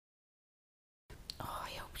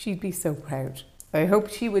she'd be so proud. I hope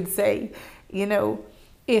she would say, you know,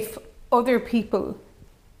 if other people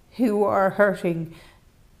who are hurting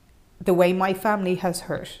the way my family has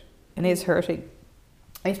hurt and is hurting,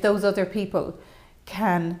 if those other people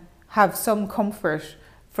can have some comfort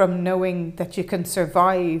from knowing that you can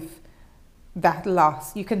survive that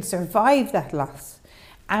loss, you can survive that loss,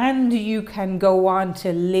 and you can go on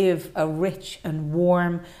to live a rich and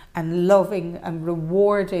warm and loving and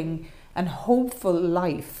rewarding and hopeful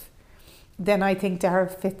life, then I think Dara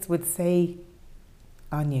Fitz would say,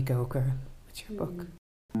 on you go, girl, with your book.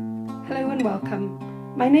 Hello and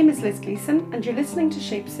welcome. My name is Liz Gleeson and you're listening to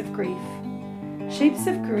Shapes of Grief. Shapes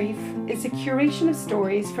of Grief is a curation of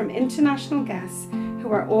stories from international guests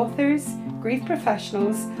who are authors, grief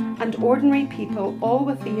professionals and ordinary people, all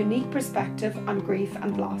with a unique perspective on grief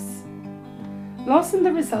and loss. Loss and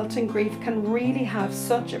the resulting grief can really have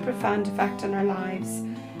such a profound effect on our lives,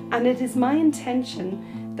 and it is my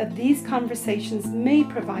intention that these conversations may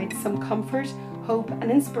provide some comfort, hope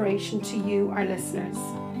and inspiration to you, our listeners.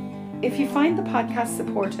 If you find the podcast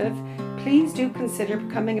supportive, please do consider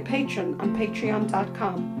becoming a patron on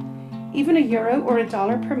patreon.com. Even €1 or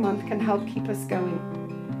 $1 per month can help keep us going.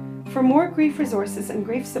 For more grief resources and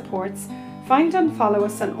grief supports, find and follow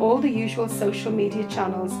us on all the usual social media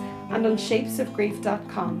channels and on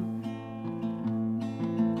shapesofgrief.com.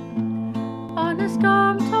 On a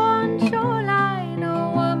storm-torn shoreline,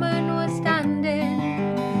 a woman was standing.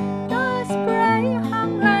 The spray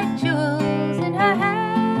hung like jewels in her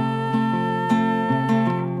hair.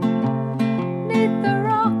 Neath the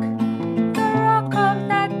rock of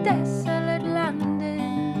that desolate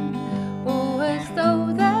landing. Oh, as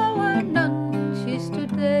though there were none, she stood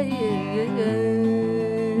there.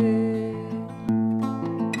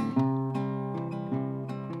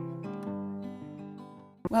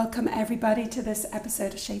 Welcome everybody to this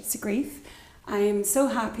episode of Shapes of Grief. I am so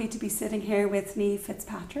happy to be sitting here with Niamh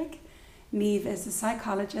Fitzpatrick. Niamh is a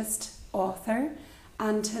psychologist, author,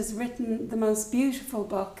 and has written the most beautiful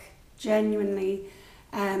book, genuinely,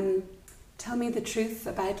 Tell Me the Truth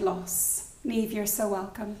About Loss. Niamh, you're so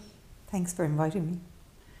welcome. Thanks for inviting me.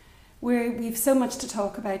 We've so much to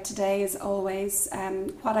talk about today, as always.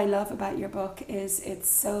 What I love about your book is it's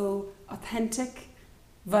so authentic,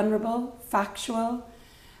 vulnerable, factual,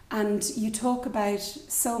 and you talk about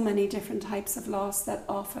so many different types of loss that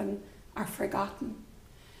often are forgotten.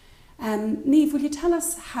 Niamh, will you tell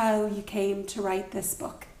us how you came to write this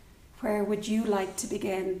book? Where would you like to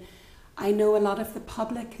begin? I know a lot of the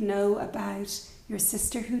public know about your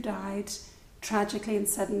sister who died tragically and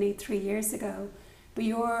suddenly 3 years ago, but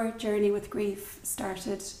your journey with grief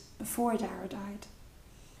started before Dara died.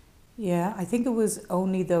 Yeah, I think it was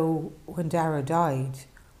only though when Dara died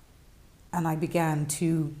and I began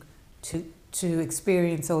to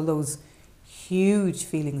experience all those huge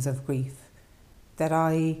feelings of grief that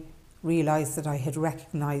I realised that I had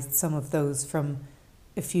recognised some of those from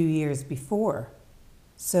a few years before.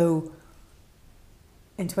 So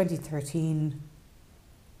in 2013,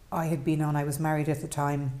 I was married at the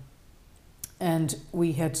time, and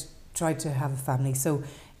we had tried to have a family. So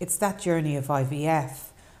it's that journey of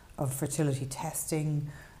IVF, of fertility testing,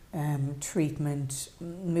 treatment,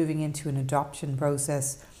 moving into an adoption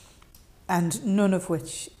process, and none of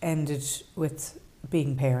which ended with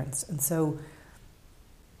being parents. And so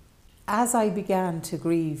as I began to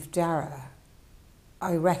grieve Dara,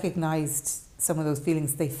 I recognised some of those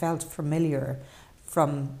feelings. They felt familiar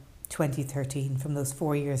from 2013, from those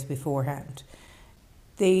 4 years beforehand.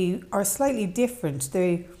 They are slightly different.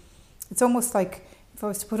 It's almost like, if I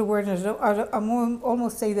was to put a word in it, I'd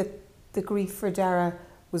almost say that the grief for Dara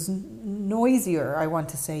was noisier, I want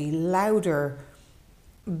to say, louder,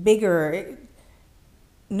 bigger,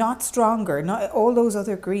 not stronger, not all those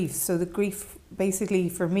other griefs. So the grief, basically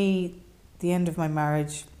for me, the end of my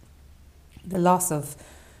marriage, the loss of,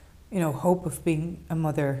 hope of being a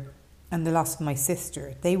mother, and the loss of my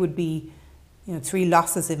sister, they would be, 3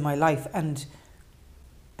 losses in my life. And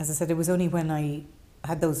as I said, it was only when I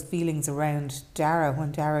had those feelings around Dara,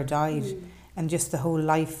 when Dara died, and just the whole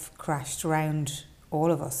life crashed around all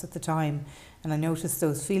of us at the time. And I noticed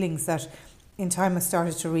those feelings that in time I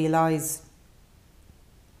started to realise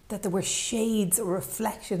that there were shades or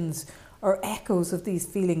reflections or echoes of these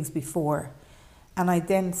feelings before. And I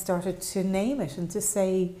then started to name it and to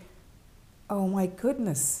say, oh my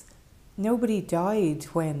goodness, nobody died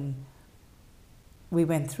when we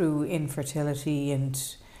went through infertility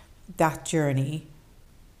and that journey,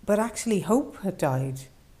 but actually hope had died.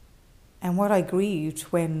 And what I grieved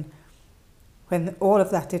when all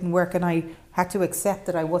of that didn't work and I had to accept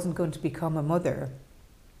that I wasn't going to become a mother,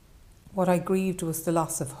 what I grieved was the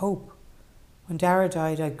loss of hope. when Dara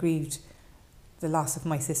died, I grieved the loss of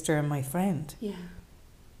my sister and my friend. Yeah.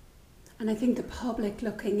 And I think the public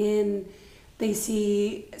looking in, they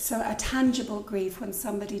see a tangible grief when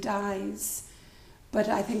somebody dies. But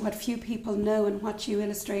I think what few people know, and what you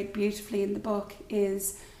illustrate beautifully in the book,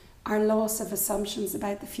 is our loss of assumptions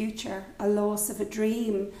about the future, a loss of a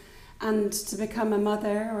dream. And to become a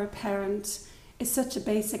mother or a parent is such a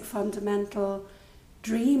basic, fundamental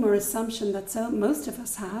dream or assumption that most of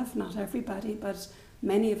us have, not everybody, but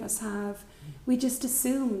many of us have. We just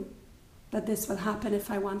assume that this will happen if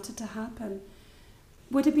I want it to happen.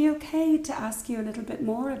 Would it be okay to ask you a little bit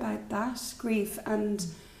more about that grief and,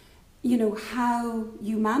 you know, how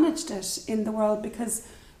you managed it in the world? Because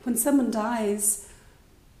when someone dies,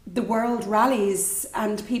 the world rallies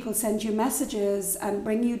and people send you messages and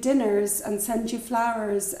bring you dinners and send you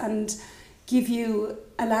flowers and give you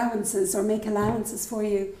allowances or make allowances for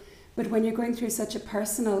you. But when you're going through such a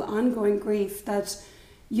personal, ongoing grief that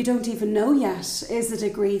you don't even know yet, is it a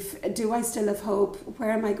grief? Do I still have hope?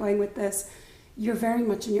 Where am I going with this? You're very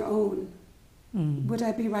much on your own. Would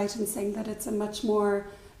I be right in saying that it's a much more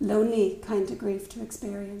lonely kind of grief to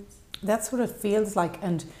experience? That's what it feels like,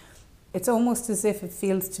 and it's almost as if it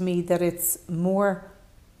feels to me that it's more,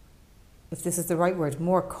 if this is the right word,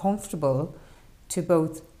 more comfortable to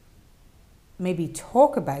both maybe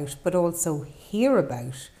talk about but also hear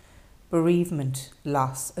about bereavement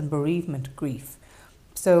loss and bereavement grief.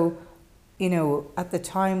 So, you know, at the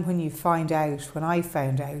time when I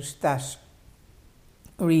found out that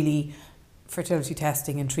really fertility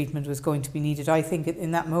testing and treatment was going to be needed, I think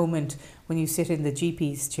in that moment when you sit in the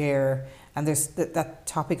GP's chair and there's that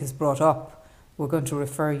topic is brought up, we're going to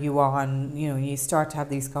refer you on, you know, you start to have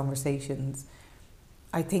these conversations.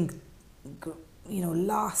 I think, you know,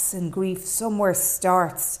 loss and grief somewhere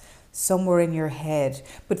starts somewhere in your head.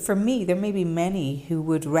 But for me, there may be many who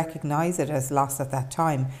would recognise it as loss at that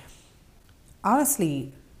time.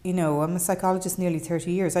 Honestly, you know, I'm a psychologist nearly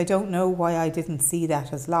 30 years. I don't know why I didn't see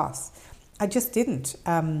that as loss. I just didn't.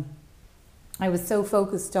 I was so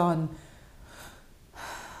focused on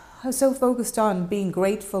being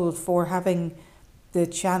grateful for having the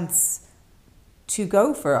chance to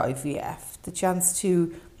go for IVF, the chance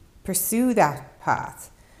to pursue that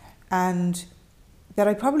path, and that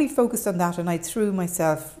I probably focused on that and I threw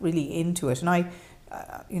myself really into it. And I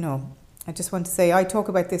just want to say, I talk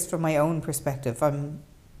about this from my own perspective. I'm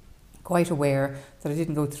quite aware that I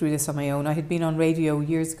didn't go through this on my own. I had been on radio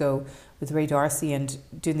years ago with Ray Darcy and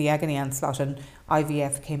doing the agony aunt slot, and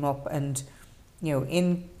IVF came up, and, you know,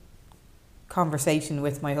 in conversation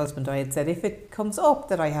with my husband, I had said, if it comes up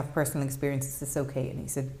that I have personal experiences, it's okay. And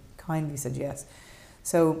he kindly said yes.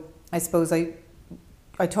 So I suppose I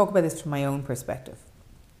talk about this from my own perspective.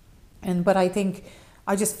 But I think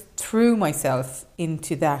I just threw myself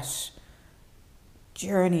into that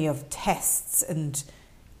journey of tests and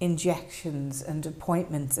injections and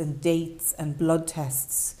appointments and dates and blood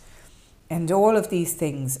tests and all of these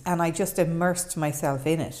things, and I just immersed myself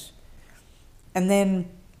in it. And then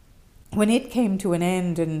when it came to an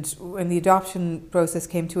end, and when the adoption process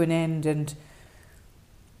came to an end, and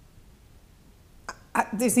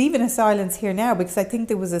there's even a silence here now, because I think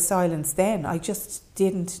there was a silence then. I just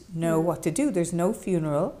didn't know what to do. There's no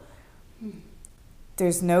funeral.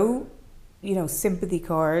 There's no, you know, sympathy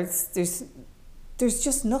cards. There's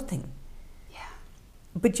just nothing. Yeah.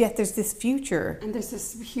 But yet there's this future. And there's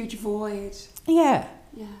this huge void. Yeah.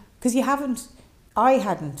 Yeah. Because I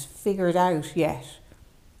hadn't figured out yet,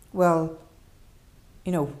 well,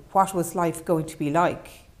 you know, what was life going to be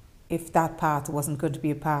like if that path wasn't going to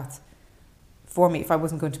be a path for me, if I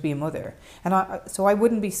wasn't going to be a mother. And so I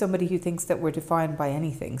wouldn't be somebody who thinks that we're defined by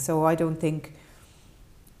anything. So I don't think,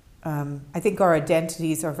 I think our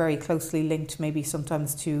identities are very closely linked maybe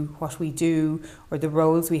sometimes to what we do or the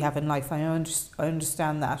roles we have in life. I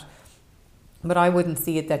understand that. But I wouldn't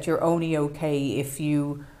see it that you're only okay if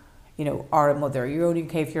you know, are a mother. You're only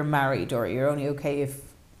okay if you're married, or you're only okay if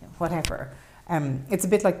whatever. It's a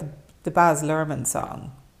bit like the Baz Luhrmann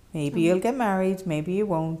song. Maybe you'll get married, maybe you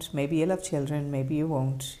won't, maybe you'll have children, maybe you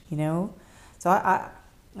won't, you know? So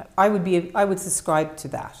I would subscribe to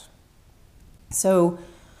that. So,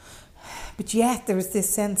 but yet there was this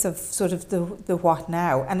sense of sort of the what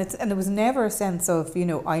now, and it was never a sense of, you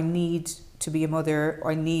know, I need to be a mother,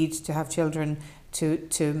 or I need to have children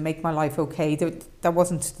to make my life okay. That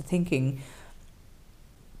wasn't the thinking.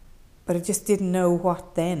 But I just didn't know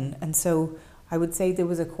what then. And so I would say there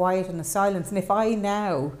was a quiet and a silence. And if I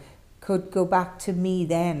now could go back to me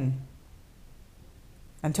then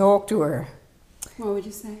and talk to her, what would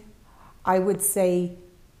you say? I would say,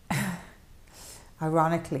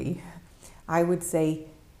 ironically, I would say,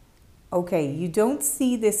 okay, you don't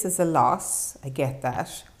see this as a loss, I get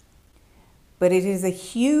that, but it is a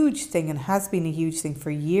huge thing and has been a huge thing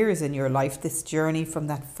for years in your life, this journey from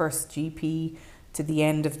that first GP to the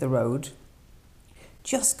end of the road.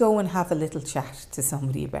 Just go and have a little chat to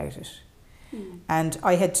somebody about it. And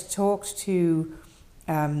I had talked to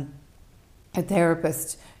a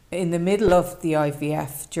therapist in the middle of the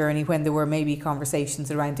IVF journey when there were maybe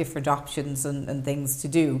conversations around different options and things to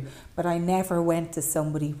do. But I never went to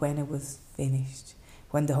somebody when it was finished,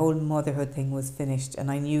 when the whole motherhood thing was finished.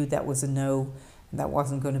 And I knew that was a no, and that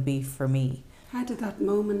wasn't going to be for me. How did that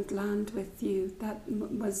moment land with you?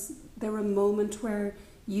 Was there a moment where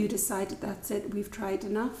you decided that's it, we've tried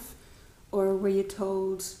enough? Or were you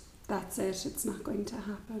told that's it, it's not going to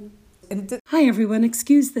happen? Hi everyone,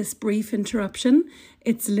 excuse this brief interruption.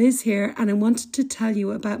 It's Liz here and I wanted to tell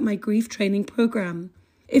you about my grief training programme.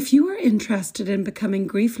 If you are interested in becoming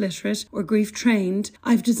grief literate or grief trained,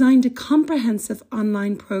 I've designed a comprehensive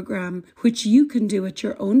online programme which you can do at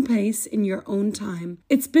your own pace in your own time.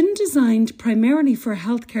 It's been designed primarily for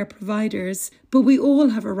healthcare providers, but we all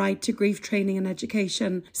have a right to grief training and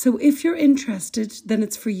education. So if you're interested, then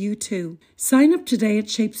it's for you too. Sign up today at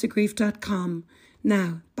shapesofgrief.com.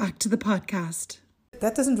 Now, back to the podcast.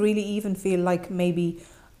 That doesn't really even feel like maybe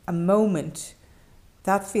a moment.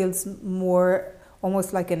 That feels more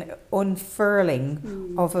almost like an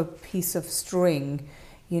unfurling of a piece of string,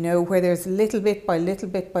 you know, where there's little bit by little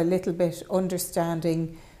bit by little bit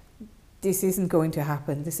understanding this isn't going to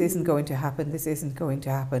happen, this isn't going to happen, this isn't going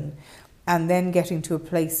to happen. And then getting to a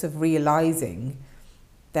place of realising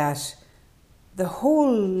that the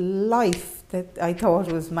whole life that I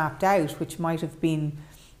thought was mapped out, which might have been,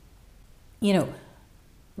 you know,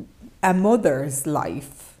 a mother's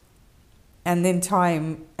life, and in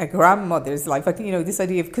time a grandmother's life, like, you know, this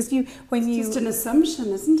idea of, because you, when it's you, just an assumption,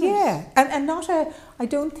 isn't it? Yeah, and not a, I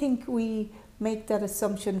don't think we make that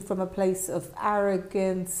assumption from a place of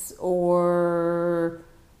arrogance, or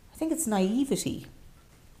I think it's naivety.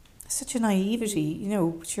 Such a naivety, you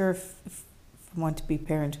know. Sure, if you want to be a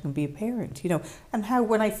parent, you can be a parent, you know. And how,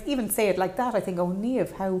 when I even say it like that, I think, oh,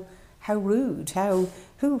 Niamh, how rude,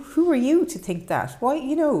 who are you to think that? Why,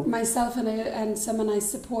 you know? Myself and someone I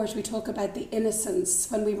support, we talk about the innocence,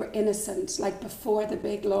 when we were innocent, like before the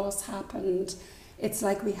big loss happened. It's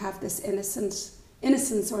like we have this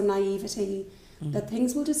innocence or naivety that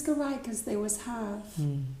things will just go right because they always have.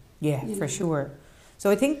 Yeah, for sure. So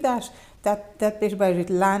I think that bit about it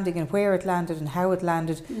landing and where it landed and how it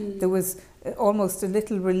landed, there was almost a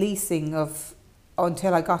little releasing of,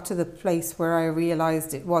 until I got to the place where I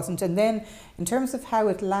realised it wasn't. And then in terms of how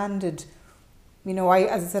it landed, you know,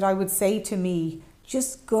 as I said, I would say to me,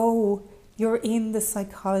 just go, you're in the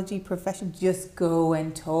psychology profession, just go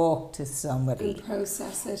and talk to somebody. And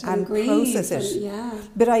process it and grieve. Process it. And,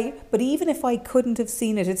 yeah. But even if I couldn't have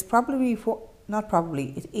seen it, it's probably, not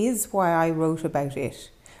probably, it is why I wrote about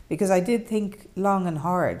it. Because I did think long and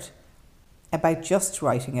hard about just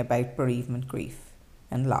writing about bereavement, grief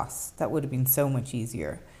and loss. That would have been so much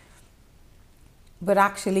easier. But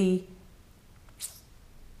actually,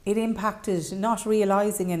 it impacted not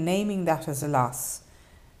realising and naming that as a loss,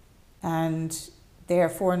 and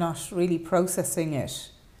therefore not really processing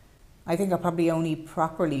it. I think I probably only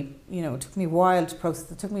properly, you know, it took me a while to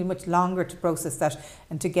process, it took me much longer to process that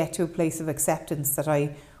and to get to a place of acceptance that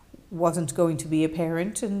I wasn't going to be a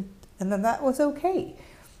parent, and then that was okay.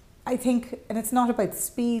 I think, and it's not about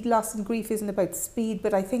speed, loss and grief isn't about speed,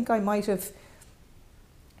 but I think I might have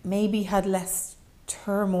maybe had less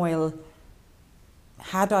turmoil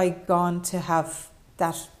had I gone to have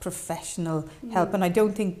that professional help. And I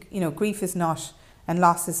don't think, you know, grief is not, and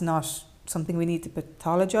loss is not something we need to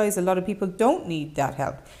pathologise. A lot of people don't need that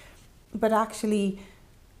help. But actually,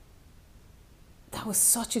 that was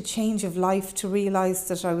such a change of life to realise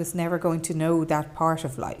that I was never going to know that part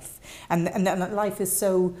of life. And that life is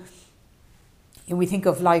so, you know, we think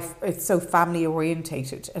of life, it's so family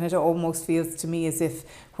orientated, and it almost feels to me as if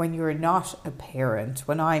when you're not a parent,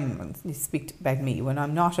 you speak about me, when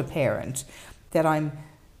I'm not a parent, that I'm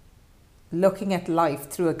looking at life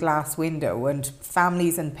through a glass window, and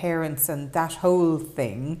families and parents and that whole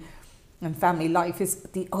thing, and family life is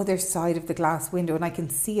the other side of the glass window, and I can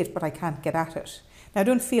see it, but I can't get at it. Now, I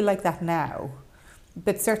don't feel like that now,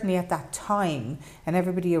 but certainly at that time, and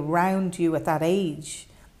everybody around you at that age,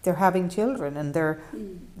 they're having children, and they're,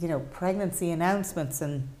 you know, pregnancy announcements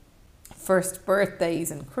and first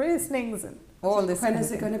birthdays and christenings and all this. When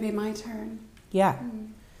is it going to be my turn? Yeah.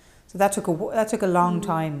 So that took a long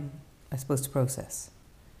time, I suppose, to process.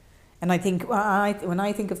 And I think when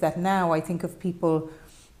I think of that now, I think of people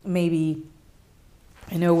maybe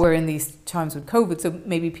I know we're in these times with COVID, so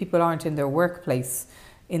maybe people aren't in their workplace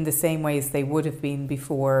in the same way as they would have been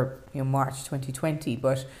before, March 2020,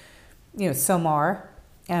 but, some are.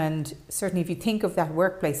 And certainly if you think of that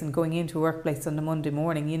workplace and going into a workplace on a Monday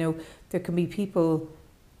morning, there can be people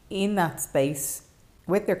in that space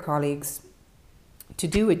with their colleagues to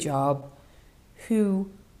do a job who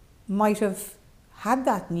might have had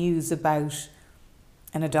that news about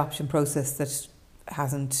an adoption process that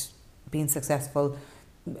hasn't been successful,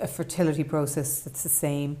 a fertility process that's the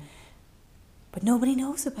same, but nobody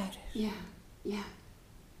knows about it. Yeah.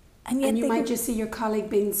 And yet you might just see your colleague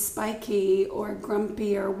being spiky or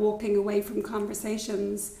grumpy or walking away from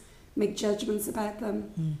conversations, make judgments about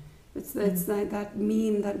them. It's like that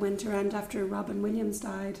meme that went around after Robin Williams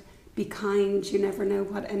died, be kind, you never know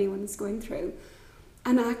what anyone is going through.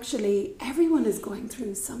 And actually, everyone is going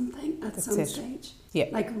through something at some stage. Yeah.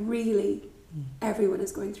 Like really, everyone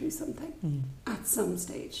is going through something at some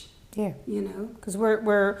stage. Yeah. Because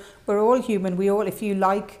we're all human. We all, if you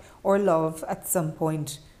like or love, at some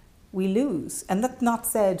point, we lose. And that's not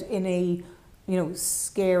said in a,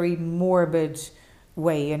 scary, morbid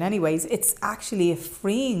way in any ways. It's actually a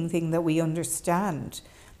freeing thing that we understand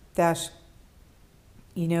that,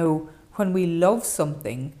 when we love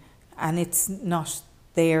something and it's not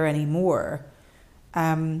there anymore,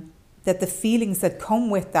 that the feelings that come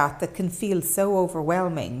with that can feel so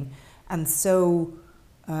overwhelming and so,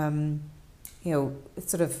 it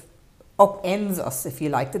sort of upends us, if you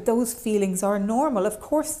like, that those feelings are normal. Of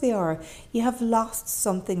course they are. You have lost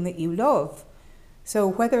something that you love. So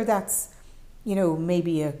whether that's,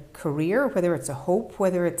 maybe a career, whether it's a hope,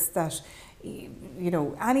 whether it's that,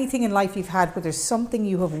 anything in life you've had, whether there's something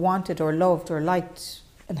you have wanted or loved or liked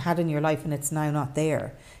and had in your life and it's now not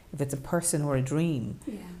there, if it's a person or a dream,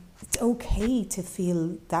 it's okay to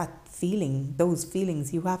feel those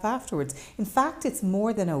feelings you have afterwards. In fact, it's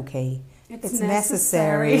more than okay. It's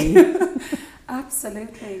necessary.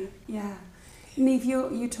 Absolutely, yeah. Niamh,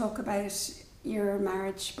 you talk about your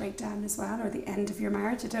marriage breakdown as well, or the end of your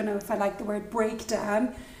marriage. I don't know if I like the word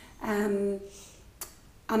breakdown. And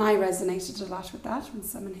I resonated a lot with that from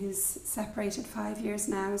someone who's separated 5 years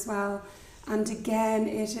now as well. And again,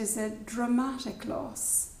 it is a dramatic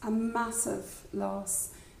loss, a massive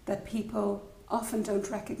loss that people often don't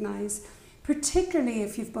recognise, particularly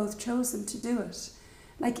if you've both chosen to do it.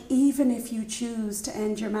 Like, even if you choose to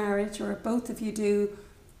end your marriage, or both of you do,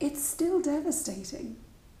 it's still devastating.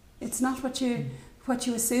 It's not what you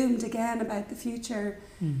assumed, again, about the future.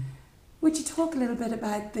 Would you talk a little bit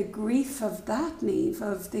about the grief of that, Niamh,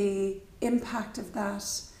 of the impact of that?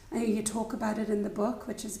 I know you talk about it in the book,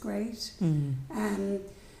 which is great.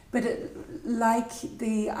 But like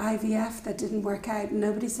the IVF that didn't work out,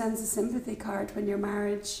 nobody sends a sympathy card when your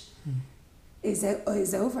marriage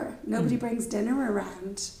is over. Nobody brings dinner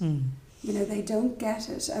around. They don't get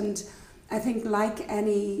it. And I think, like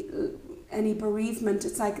any bereavement,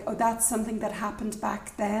 it's like, oh, that's something that happened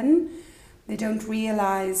back then. They don't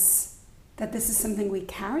realise that this is something we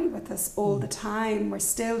carry with us all the time. We're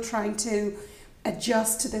still trying to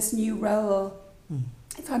adjust to this new role.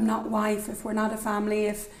 If I'm not wife, if we're not a family,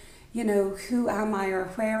 if, who am I or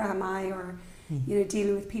where am I, or,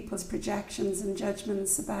 dealing with people's projections and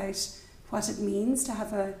judgments about what it means to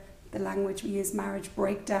have the language we use, marriage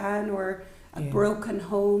breakdown, or a broken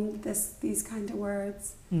home, these kind of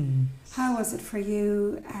words. How was it for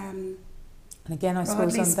you? And again, I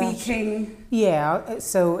suppose on speaking. That,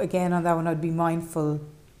 so again on that one, I'd be mindful,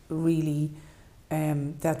 really,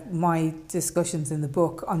 that my discussions in the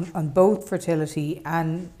book on both fertility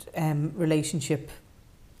and relationship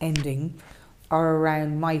ending are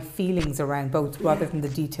around my feelings around both, rather than the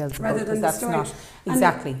details of rather both, than the story. Not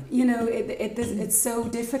exactly. And, it's so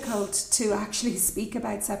difficult to actually speak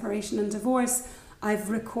about separation and divorce. I've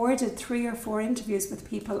recorded 3 or 4 interviews with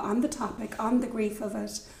people on the topic, on the grief of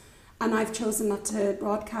it, and I've chosen not to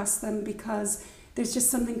broadcast them because there's just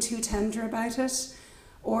something too tender about it,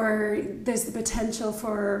 or there's the potential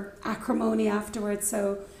for acrimony afterwards.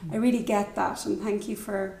 So I really get that, and thank you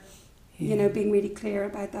for being really clear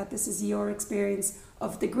about that. This is your experience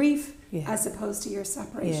of the grief as opposed to your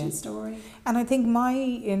separation story. And I think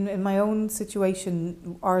in my own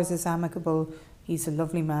situation, ours is amicable. He's a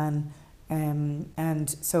lovely man,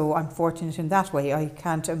 and so I'm fortunate in that way. I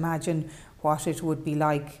can't imagine what it would be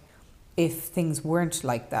like if things weren't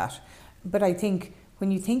like that. But I think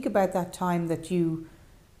when you think about that time that you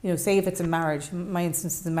say if it's a marriage, my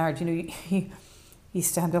instance is a marriage, you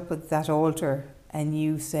stand up at that altar and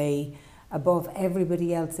you say, above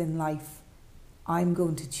everybody else in life, I'm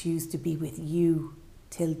going to choose to be with you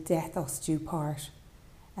till death us do part.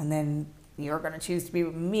 And then you're going to choose to be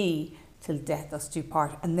with me till death us do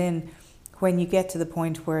part. And then when you get to the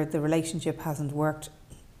point where the relationship hasn't worked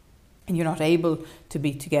and you're not able to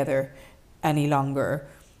be together any longer,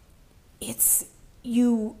 it's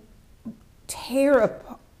you tear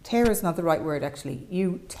is not the right word actually.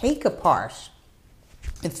 You take apart,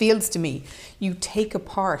 it feels to me, you take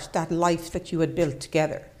apart that life that you had built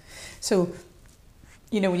together. So,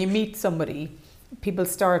 when you meet somebody, people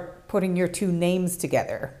start putting your two names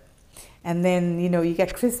together. And then, you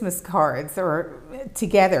get Christmas cards or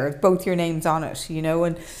together, both your names on it,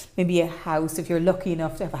 and maybe a house, if you're lucky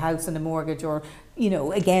enough to have a house and a mortgage, or,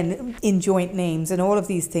 again, in joint names and all of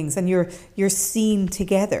these things. And you're seen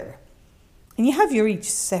together. And you have your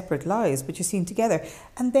each separate lives, but you're seen together.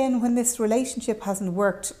 And then when this relationship hasn't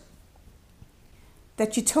worked,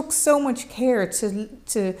 that you took so much care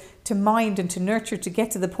to mind and to nurture to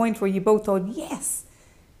get to the point where you both thought, yes,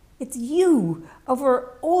 it's you,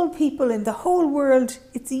 over all people in the whole world,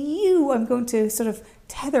 it's you I'm going to sort of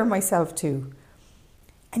tether myself to.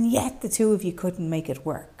 And yet the two of you couldn't make it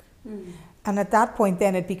work. Mm. And at that point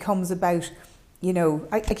then it becomes about,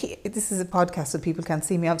 this is a podcast so people can't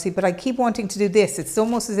see me obviously, but I keep wanting to do this. It's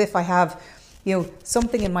almost as if I have,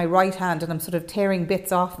 something in my right hand and I'm sort of tearing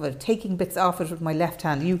bits off of it, taking bits off it with my left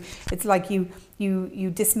hand. It's like you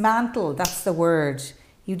dismantle, that's the word.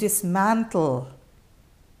 You dismantle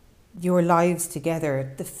your lives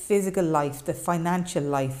together, the physical life, the financial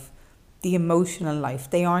life, the emotional life.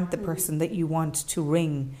 They aren't the person that you want to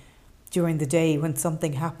ring during the day when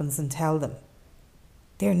something happens and tell them.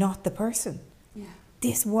 They're not the person. Yeah.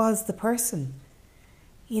 This was the person,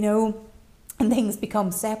 and things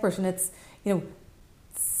become separate, and it's,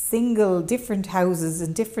 single, different houses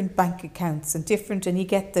and different bank accounts and you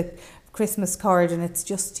get the Christmas card and it's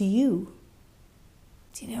just to you,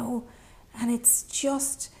 and it's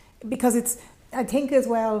just, because I think as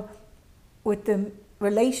well with the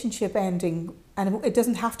relationship ending, and it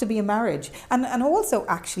doesn't have to be a marriage, and also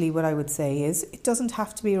actually what I would say is it doesn't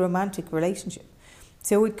have to be a romantic relationship.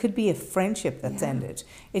 So it could be a friendship that's ended.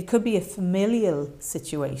 It could be a familial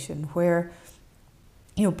situation where,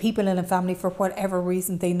 people in a family, for whatever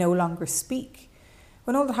reason, they no longer speak.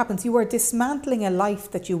 When all that happens, you are dismantling a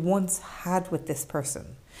life that you once had with this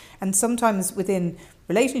person. And sometimes within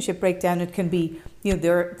relationship breakdown, it can be,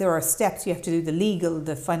 there are steps you have to do, the legal,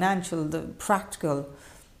 the financial, the practical.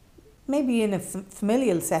 Maybe in a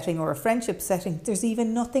familial setting or a friendship setting, there's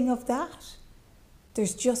even nothing of that.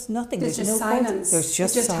 There's just nothing. There's just no silence. There's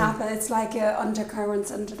just it just silence. happens. It's like undercurrents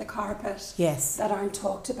under the carpet. Yes. That aren't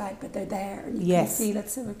talked about, but they're there, and you can feel it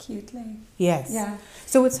so acutely. Yes. Yeah.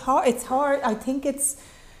 So it's hard. It's hard. I think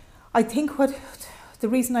what the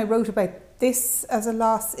reason I wrote about this as a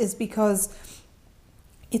loss is because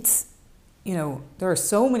it's, there are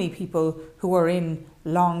so many people who are in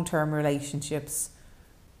long-term relationships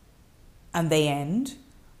and they end,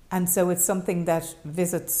 and so it's something that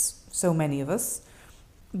visits so many of us.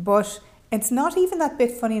 But it's not even that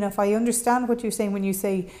bit funny enough. I understand what you're saying when you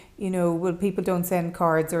say, well, people don't send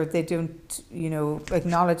cards or they don't,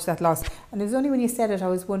 acknowledge that loss. And it was only when you said it I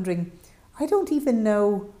was wondering, I don't even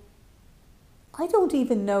know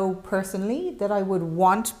personally that I would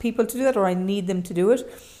want people to do that or I need them to do it.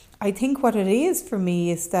 I think what it is for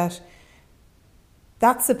me is that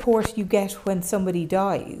support you get when somebody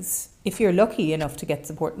dies, if you're lucky enough to get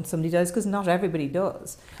support when somebody dies, because not everybody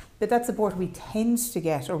does, but that support we tend to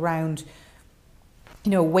get around,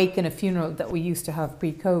 a wake and a funeral that we used to have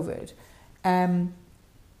pre-COVID.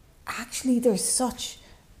 Actually, there's such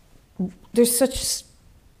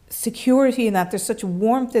security in that. There's such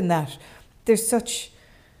warmth in that. There's such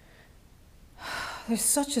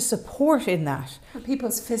a support in that. And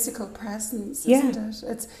people's physical presence, isn't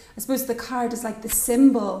it? I suppose the card is like the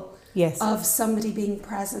symbol of somebody being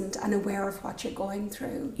present and aware of what you're going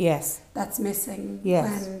through. Yes. That's missing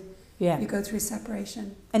when you go through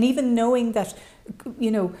separation. And even knowing that,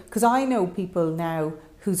 because I know people now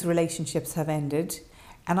whose relationships have ended,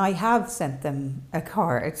 and I have sent them a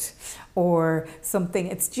card or something.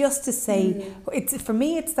 It's just to say, for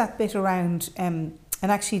me, it's that bit around, and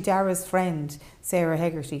actually Dara's friend, Sarah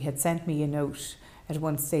Hegarty, had sent me a note at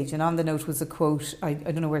one stage, and on the note was a quote, I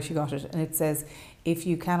don't know where she got it, and it says, "If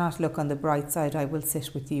you cannot look on the bright side, I will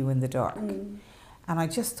sit with you in the dark." And I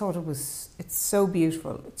just thought it's so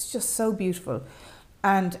beautiful. It's just so beautiful.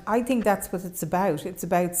 And I think that's what it's about. It's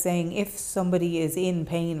about saying if somebody is in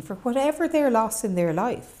pain for whatever their loss in their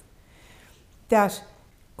life, that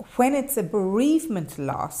when it's a bereavement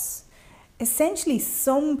loss, essentially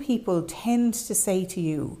some people tend to say to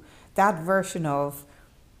you that version of,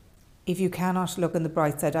 if you cannot look on the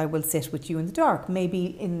bright side, I will sit with you in the dark. Maybe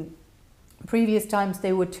in previous times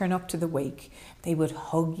they would turn up to the wake, they would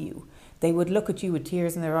hug you, they would look at you with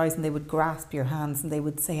tears in their eyes and they would grasp your hands and they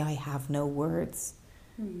would say, I have no words.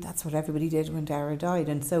 That's what everybody did when Dara died.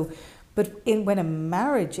 And so, when a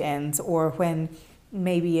marriage ends, or when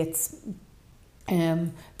maybe it's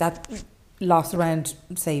that loss around,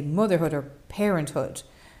 say, motherhood or parenthood,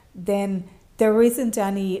 then there isn't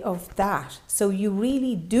any of that. So you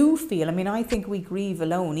really do feel, I mean, I think we grieve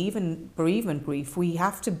alone, even bereavement grief, we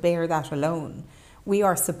have to bear that alone. We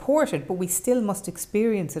are supported, but we still must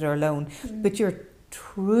experience it alone. But you're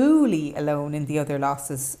truly alone in the other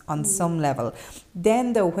losses on some level.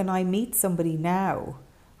 Then though, when I meet somebody now,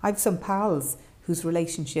 I've some pals whose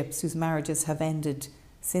relationships, whose marriages have ended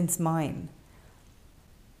since mine,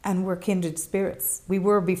 and we're kindred spirits. We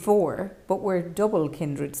were before, but we're double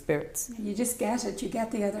kindred spirits. You just get it, you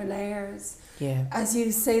get the other layers. Yeah. As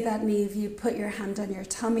you say that, Niamh, you put your hand on your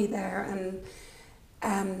tummy there,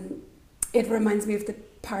 and it reminds me of the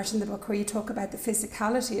part in the book where you talk about the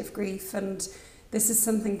physicality of grief, and this is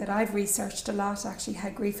something that I've researched a lot, actually, how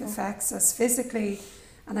grief affects us physically,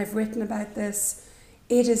 and I've written about this.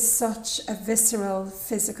 It is such a visceral,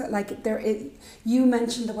 physical, you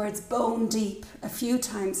mentioned the words bone deep a few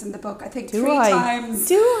times in the book, I think three times.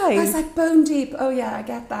 Do I? I was like, bone deep, oh yeah, I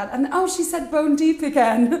get that. And she said bone deep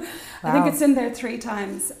again. Wow. I think it's in there 3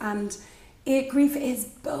 times. And grief is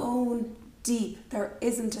bone deep. There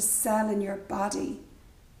isn't a cell in your body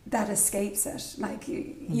that escapes it. Like,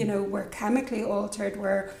 you know, we're chemically altered,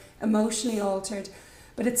 we're emotionally altered,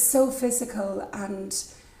 but it's so physical. And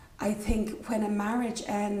I think when a marriage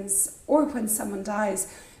ends, or when someone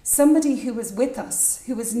dies, somebody who was with us,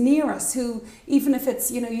 who was near us, who, even if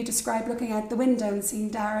it's, you know, you describe looking out the window and seeing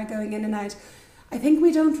Dara going in and out, I think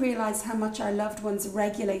we don't realise how much our loved ones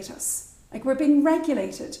regulate us. Like, we're being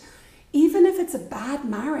regulated. Even if it's a bad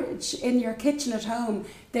marriage in your kitchen at home,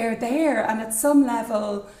 they're there, and at some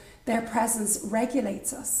level their presence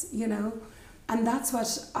regulates us, you know. And that's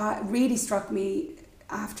what really struck me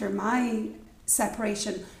after my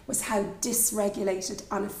separation, was how dysregulated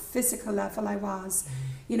on a physical level I was.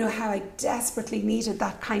 You know, how I desperately needed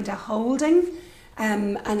that kind of holding,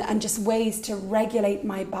 and just ways to regulate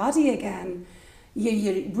my body again.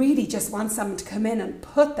 You really just want someone to come in and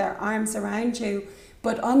put their arms around you.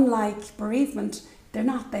 But unlike bereavement, they're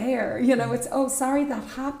not there. You know, it's, oh, sorry that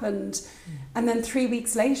happened. And then 3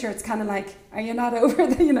 weeks later, it's kind of like, are you not over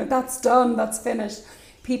that? You know, that's done, that's finished.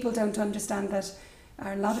 People don't understand that,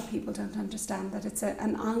 or a lot of people don't understand that it's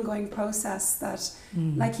an ongoing process that,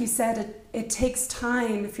 like you said, it takes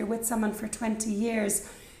time. If you're with someone for 20 years,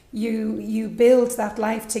 you build that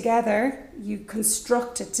life together, you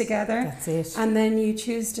construct it together. That's it. And then you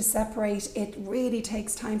choose to separate. It really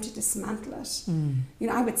takes time to dismantle it. You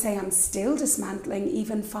know, I would say I'm still dismantling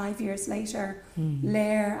even 5 years later,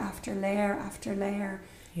 layer after layer after layer.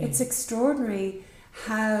 Yeah. It's extraordinary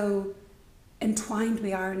how entwined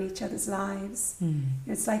we are in each other's lives.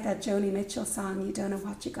 It's like that Joni Mitchell song, you don't know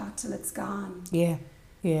what you got till it's gone. Yeah,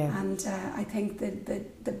 yeah. And I think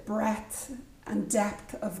the breadth and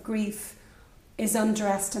depth of grief is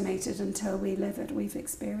underestimated until we live it, we've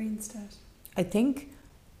experienced it. I think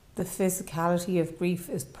the physicality of grief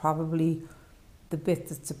is probably the bit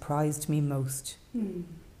that surprised me most.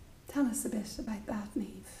 Tell us a bit about that,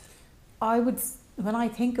 Niamh. When I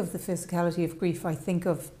think of the physicality of grief, I think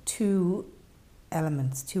of 2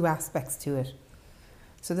 elements, 2 aspects to it.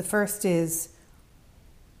 So the first is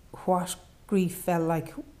what grief felt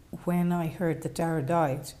like when I heard that Dara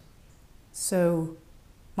died. So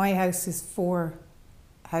my house is 4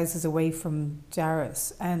 houses away from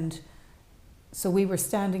Dara's, and so we were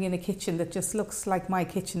standing in a kitchen that just looks like my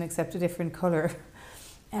kitchen except a different colour,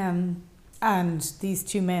 and these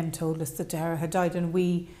 2 men told us that Dara had died, and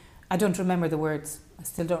I don't remember the words, I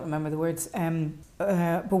still don't remember the words,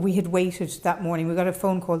 but we had waited that morning. We got a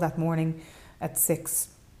phone call that morning at 6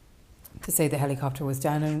 to say the helicopter was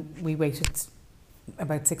down, and we waited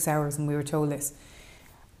about 6 hours and we were told this.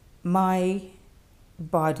 My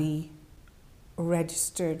body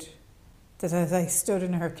registered that as I stood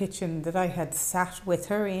in her kitchen, that I had sat with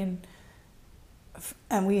her in,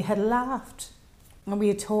 and we had laughed and we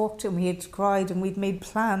had talked and we had cried and we'd made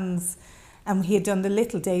plans, and we had done the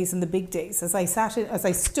little days and the big days. As I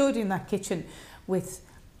stood in that kitchen with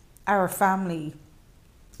our family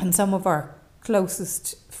and some of our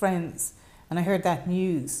closest friends, and I heard that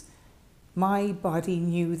news, my body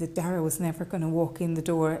knew that Dara was never going to walk in the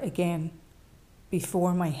door again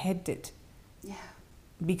before my head did. Yeah.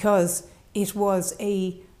 Because it was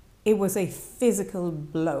a physical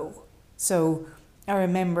blow. So I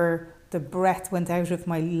remember the breath went out of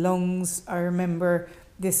my lungs. I remember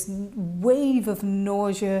this wave of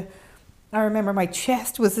nausea. I remember my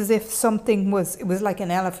chest was as if it was like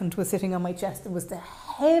an elephant was sitting on my chest. It was the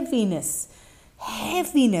heaviness,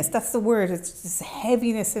 that's the word. It's this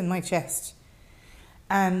heaviness in my chest.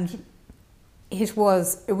 And it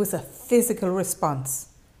was a physical response.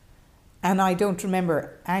 And I don't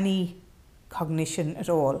remember any cognition at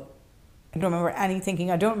all. I don't remember any thinking.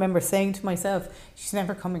 I don't remember saying to myself, she's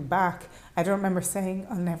never coming back. I don't remember saying,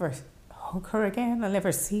 I'll never hug her again. I'll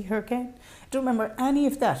never see her again. I don't remember any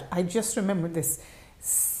of that. I just remember this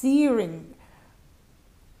searing,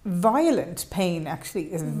 violent pain, actually.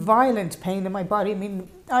 This violent pain in my body. I mean,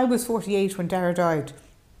 I was 48 when Dara died.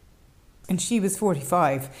 And she was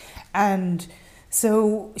 45. And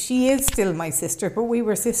so she is still my sister, but we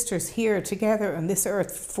were sisters here together on this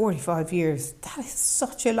earth for 45 years. That is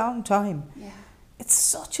such a long time. Yeah. It's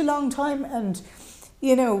such a long time. And,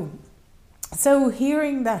 you know, so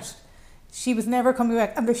hearing that she was never coming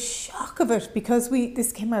back, and the shock of it, because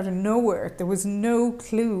this came out of nowhere. There was no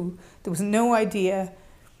clue. There was no idea.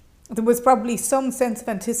 There was probably some sense of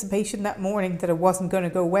anticipation that morning that it wasn't going to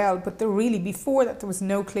go well, but before that, there was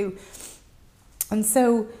no clue. And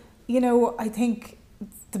so, you know, I think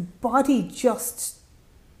the body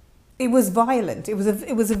it was violent. It was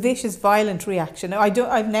a vicious, violent reaction.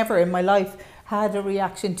 I've never in my life had a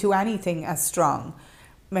reaction to anything as strong.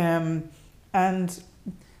 And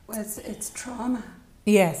Well, it's trauma.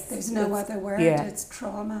 yes. There's no other word. Yeah. It's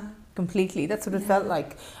trauma. Completely. That's what it felt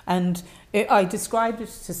like. And I described it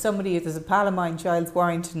to somebody. There's a pal of mine, Giles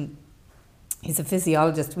Warrington. He's a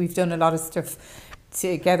physiologist. We've done a lot of stuff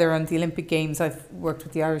together on the Olympic Games. I've worked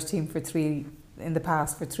with the Irish team for 3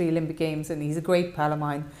 Olympic Games, and he's a great pal of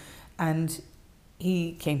mine. And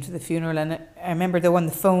he came to the funeral, and I remember though on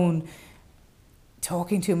the phone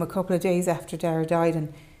talking to him a couple of days after Dara died,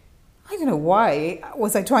 and I don't know why.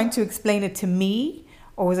 Was I trying to explain it to me,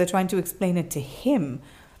 or was I trying to explain it to him?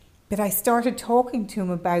 But I started talking to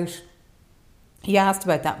him he asked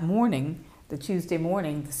about that morning, the Tuesday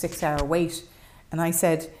morning, the 6-hour wait. And I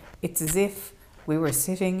said, it's as if we were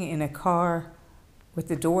sitting in a car with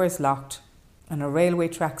the doors locked and on railway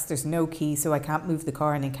tracks. There's no key, so I can't move the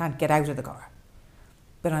car and I can't get out of the car.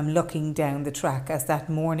 But I'm looking down the track as that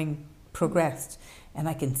morning progressed, and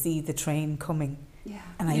I can see the train coming. Yeah,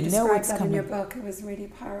 and I you know it's described that coming. in your book. It was really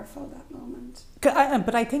powerful, that moment.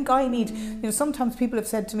 But I think I need, sometimes people have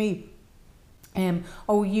said to me,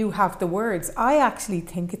 oh, you have the words. I actually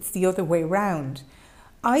think it's the other way round.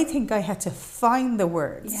 I think I had to find the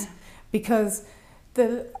words, because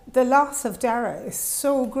the loss of Dara is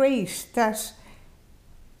so great that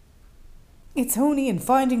it's only in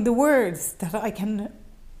finding the words that I can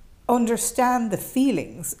understand the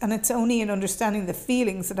feelings, and it's only in understanding the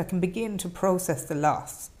feelings that I can begin to process the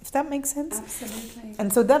loss, if that makes sense. Absolutely.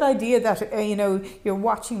 And so that idea that you're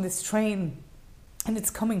watching this train and it's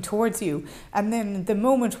coming towards you, and then the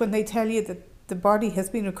moment when they tell you that the body has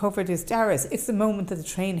been recovered is Dara's, it's the moment that the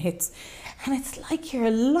train hits, and it's like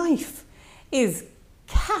your life is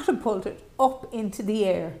catapulted up into the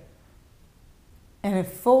air and it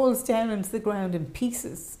falls down into the ground in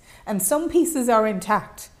pieces, and some pieces are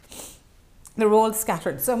intact. They're all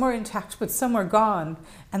scattered. Some are intact, but some are gone,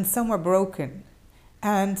 and some are broken.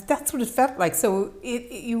 And that's what it felt like. So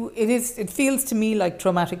it feels to me like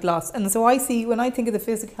traumatic loss. And so when I think of the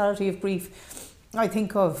physicality of grief, I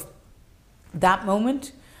think of that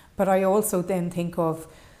moment, but I also then think of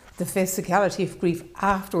the physicality of grief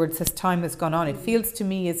afterwards as time has gone on. It feels to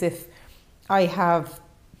me as if I have,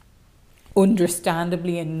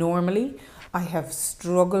 understandably and normally, I have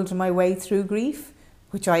struggled my way through grief,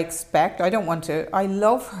 which I expect. I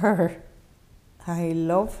love her. I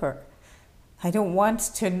love her. I don't want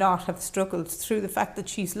to not have struggled through the fact that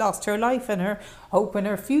she's lost her life and her hope and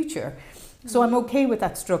her future. So I'm okay with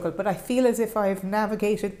that struggle, but I feel as if I've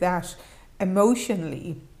navigated that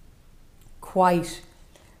emotionally quite,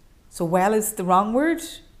 so well is the wrong word.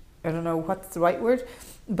 I don't know what's the right word,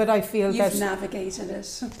 but I feel You've navigated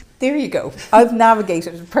it. There you go. I've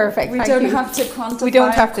navigated it. Perfect. We Thank don't you. have to quantify. We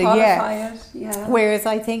don't have to, qualify it. Yeah. Whereas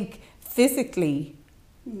I think physically,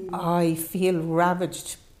 I feel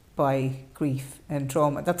ravaged by grief and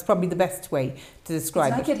trauma. That's probably the best way to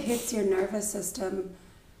describe it. It hits your nervous system,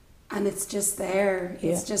 and it's just there.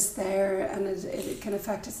 It's just there, and it can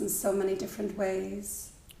affect us in so many different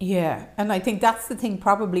ways. Yeah, and I think that's the thing.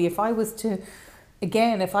 Probably, if I was to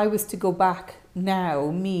go back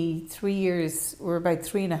now, me 3 years or about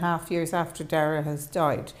 3.5 years after Dara has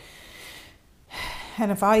died,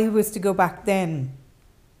 and if I was to go back then,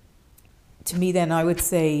 to me then I would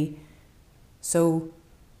say, so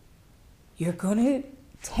you're going to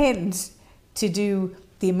tend to do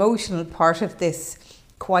the emotional part of this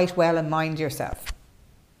quite well and mind yourself.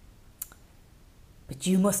 but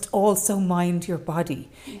you must also mind your body.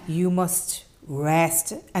 Yeah. You must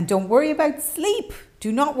rest and don't worry about sleep.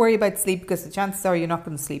 Do not worry about sleep, because the chances are you're not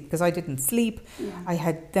going to sleep, because I didn't sleep.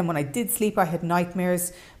 Yeah. Then when I did sleep, I had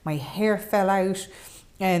nightmares. My hair fell out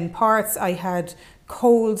in parts. I had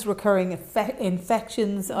colds, recurring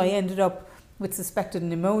infections. I ended up with suspected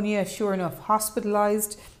pneumonia, sure enough,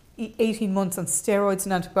 hospitalised, 18 months on steroids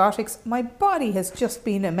and antibiotics. My body has just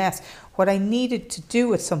been a mess. What I needed to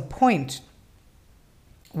do at some point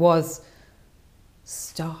was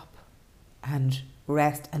stop and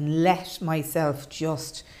rest and let myself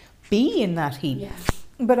just be in that heap. Yeah.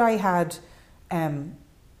 But I had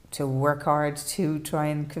to work hard to try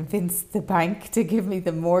and convince the bank to give me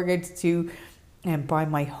the mortgage to buy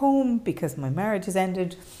my home, because my marriage has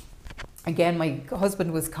ended. Again, my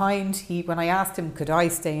husband was kind. When I asked him, could I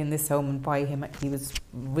stay in this home and buy him, he was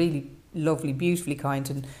really lovely, beautifully kind,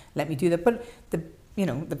 and let me do that. But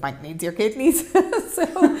the bank needs your kidneys.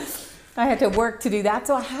 So I had to work to do that.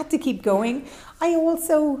 So I had to keep going. I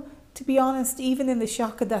also, to be honest, even in the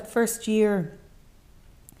shock of that first year,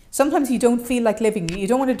 sometimes you don't feel like living. You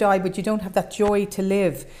don't want to die, but you don't have that joy to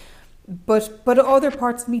live. But other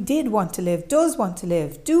parts of me did want to live, does want to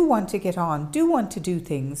live, do want to get on, do want to do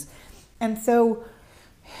things. And so,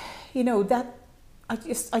 that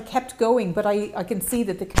I kept going, but I can see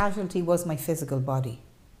that the casualty was my physical body.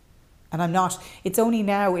 And I'm not, it's only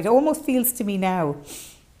now, it almost feels to me now,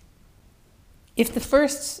 if the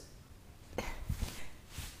first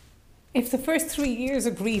 3 years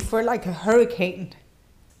of grief were like a hurricane,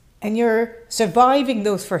 and you're surviving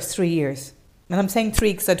those first 3 years, and I'm saying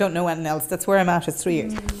 3 because I don't know anything else, that's where I'm at 3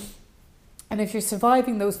 years. And if you're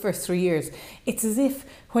surviving those first 3 years, it's as if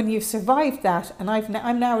when you've survived that, and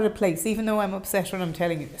I'm now at a place, even though I'm upset when I'm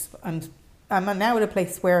telling you this, I'm now at a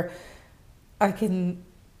place where I can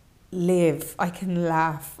live, I can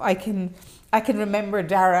laugh, I can remember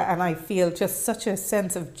Dara, and I feel just such a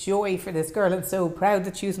sense of joy for this girl, and so proud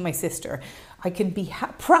that she was my sister. I can be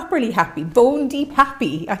properly happy, bone deep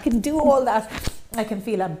happy. I can do all that. I can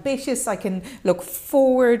feel ambitious. I can look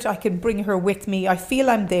forward. I can bring her with me. I feel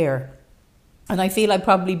I'm there. And I feel I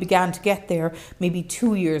probably began to get there maybe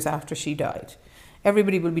 2 years after she died.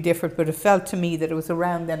 Everybody will be different, but it felt to me that it was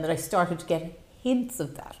around then that I started to get hints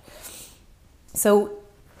of that. So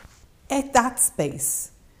at that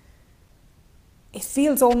space, it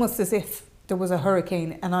feels almost as if there was a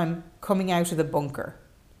hurricane and I'm coming out of the bunker.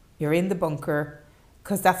 You're in the bunker,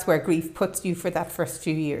 because that's where grief puts you for that first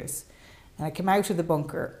few years. And I came out of the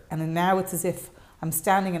bunker, and then now it's as if I'm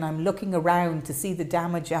standing and I'm looking around to see the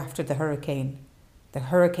damage after the hurricane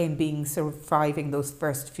being surviving those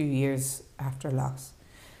first few years after loss.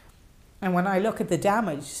 And when I look at the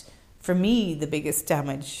damage, for me, the biggest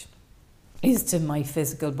damage is to my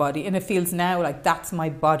physical body. And it feels now like that's my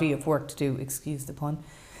body of work to do, excuse the pun.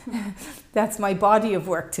 That's my body of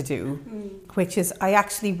work to do, which is I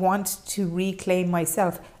actually want to reclaim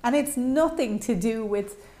myself. And it's nothing to do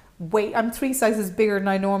with weight. I'm 3 sizes bigger than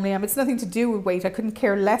I normally am. It's nothing to do with weight. I couldn't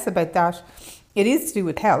care less about that. It is to do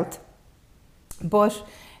with health, but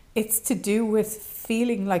it's to do with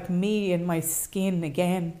feeling like me in my skin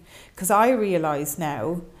again. Because I realise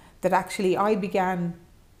now that actually I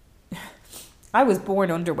was born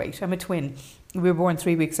underweight. I'm a twin. We were born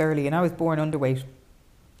 3 weeks early, and I was born underweight.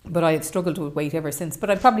 But I had struggled with weight ever since. But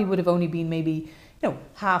I probably would have only been maybe,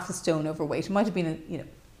 half a stone overweight. It might have been,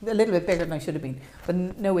 a little bit bigger than I should have been, but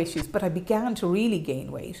no issues. But I began to really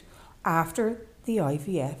gain weight after the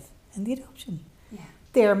IVF and the adoption. Yeah.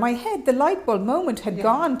 There, my head, the light bulb moment had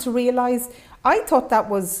gone to realise, I thought that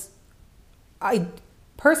was, I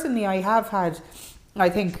have had, I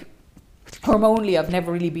think, hormonally, I've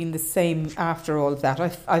never really been the same after all of that.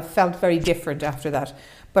 I've felt very different after that.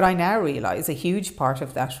 But I now realise a huge part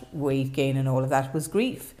of that weight gain and all of that was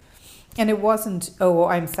grief. And it wasn't, oh,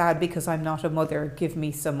 I'm sad because I'm not a mother, give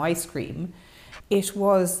me some ice cream. It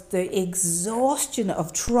was the exhaustion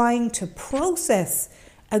of trying to process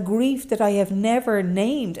a grief that I have never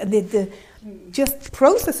named. And the just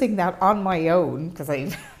processing that on my own, because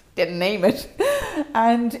I didn't name it.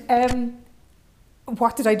 And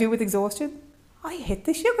what did I do with exhaustion? I hit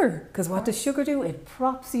the sugar, because what does sugar do? It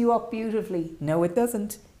props you up beautifully. No, it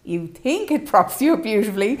doesn't. You think it props you up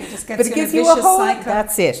beautifully, but it gives you a whole cycle.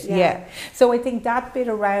 That's it. Yeah. So I think that bit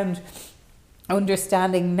around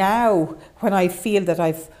understanding now, when I feel that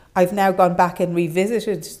I've now gone back and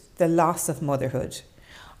revisited the loss of motherhood,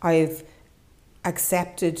 I've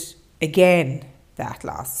accepted again that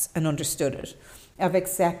loss and understood it. I've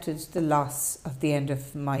accepted the loss of the end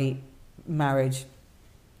of my marriage,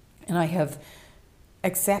 and I have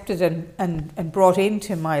accepted and brought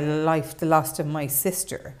into my life the loss of my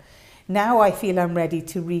sister. Now I feel I'm ready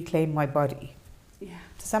to reclaim my body. Yeah.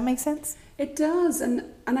 Does that make sense? It does, and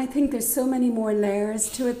I think there's so many more layers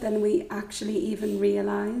to it than we actually even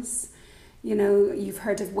realise. You know, you've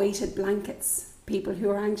heard of weighted blankets, people who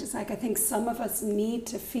are anxious. Like, I think some of us need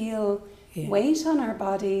to feel weight on our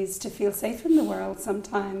bodies to feel safe in the world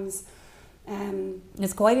sometimes.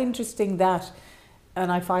 It's quite interesting that,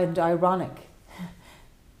 and I find ironic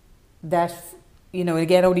that, you know,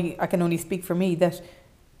 again, I can only speak for me, that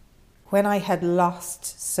when I had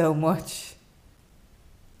lost so much,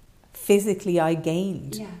 physically I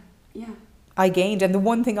gained. Yeah. I gained, and the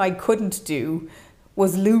one thing I couldn't do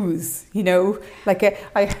was lose, you know. Like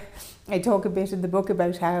I talk a bit in the book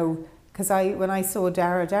about how, because when I saw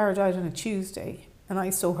Dara died on a Tuesday, and I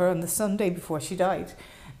saw her on the Sunday before she died.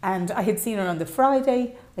 And I had seen her on the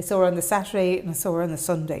Friday, I saw her on the Saturday, and I saw her on the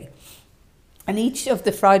Sunday. And each of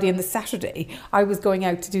the Friday and the Saturday, I was going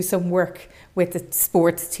out to do some work with the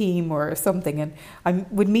sports team or something. And I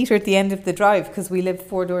would meet her at the end of the drive because we lived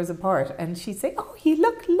 4 doors apart. And she'd say, "Oh, you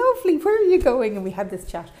look lovely. Where are you going?" And we had this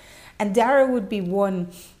chat. And Dara would be one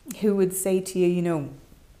who would say to you, you know,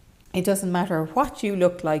 it doesn't matter what you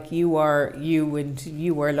look like, you are you, and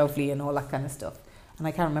you are lovely, and all that kind of stuff. And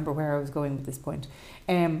I can't remember where I was going with this point.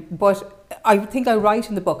 But I think I write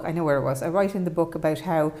in the book, I know where it was, I write in the book about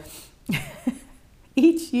how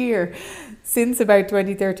each year, since about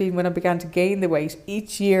 2013 when I began to gain the weight,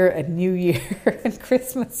 each year at New Year and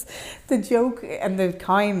Christmas, the joke, and the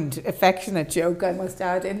kind, affectionate joke I must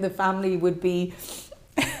add, in the family would be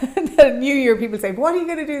that New Year people say, "What are you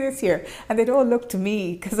going to do this year?" And they'd all look to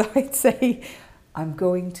me because I'd say, "I'm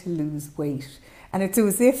going to lose weight." And it's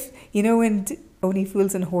as if, you know, in Only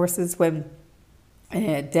Fools and Horses, when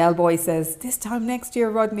Del Boy says, "This time next year,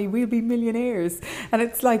 Rodney, we'll be millionaires." And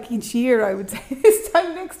it's like each year I would say, "This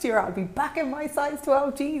time next year, I'll be back in my size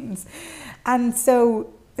 12 jeans." And so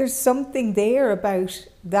there's something there about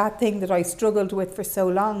that thing that I struggled with for so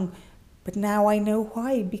long. But now I know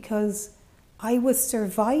why, because I was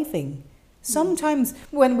surviving. Sometimes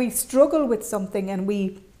when we struggle with something and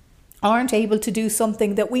we aren't able to do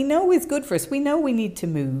something that we know is good for us, we know we need to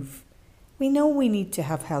move, we know we need to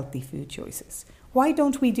have healthy food choices. Why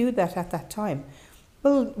don't we do that at that time?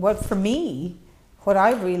 Well, for me, what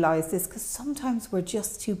I've realised is because sometimes we're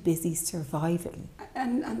just too busy surviving.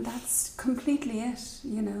 And that's completely it,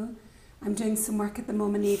 you know. I'm doing some work at the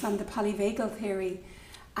moment, Eve, on the polyvagal theory.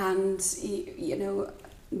 And, you know,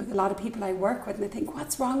 with a lot of people I work with, and they think,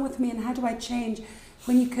 what's wrong with me and how do I change?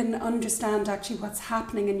 When you can understand actually what's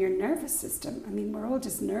happening in your nervous system. I mean, we're all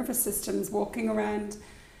just nervous systems walking around.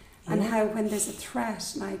 And how when there's a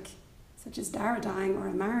threat, like such as Dara dying or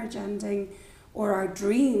a marriage ending or our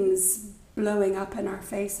dreams blowing up in our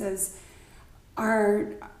faces,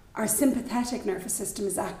 our sympathetic nervous system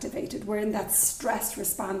is activated. We're in that stress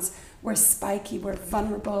response. We're spiky, we're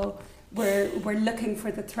vulnerable, we're looking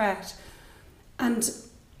for the threat. And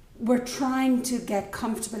we're trying to get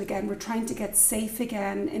comfortable again. We're trying to get safe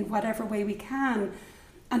again in whatever way we can.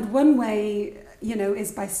 And one way, you know,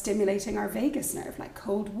 is by stimulating our vagus nerve, like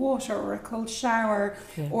cold water or a cold shower,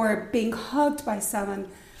 or being hugged by someone.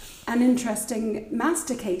 And interesting,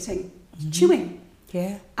 masticating, chewing,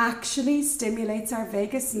 actually stimulates our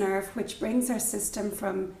vagus nerve, which brings our system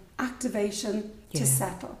from activation to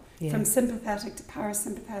settle, from sympathetic to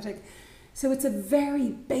parasympathetic. So it's a very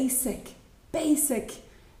basic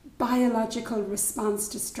biological response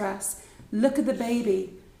to stress. Look at the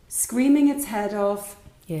baby screaming its head off.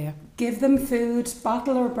 Give them food,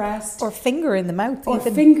 bottle or breast. Or finger in the mouth. Or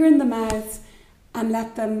even. finger in the mouth, and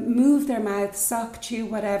let them move their mouth, suck, chew,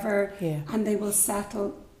 whatever, and they will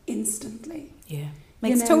settle instantly.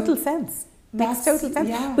 Makes total sense. Makes total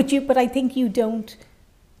sense. But I think you don't,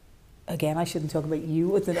 again, I shouldn't talk about you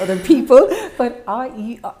with other people, but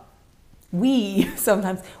we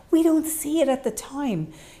sometimes, we don't see it at the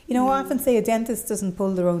time. You know, I often say a dentist doesn't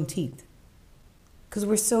pull their own teeth because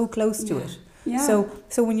we're so close to it.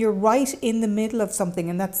 So when you're right in the middle of something,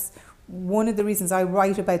 and that's one of the reasons I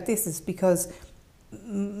write about this, is because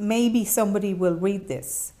maybe somebody will read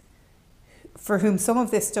this for whom some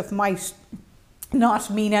of this stuff might not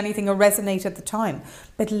mean anything or resonate at the time,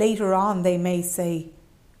 but later on they may say,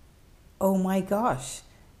 "Oh my gosh,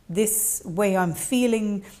 this way I'm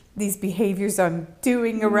feeling, these behaviours I'm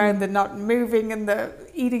doing around the not moving and the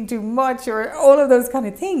eating too much, or all of those kind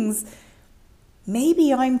of things,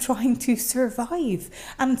 maybe I'm trying to survive."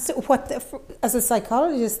 And so as a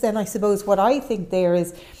psychologist, then I suppose what I think there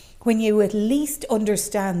is, when you at least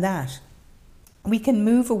understand that, we can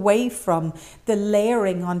move away from the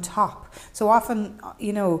layering on top. So often,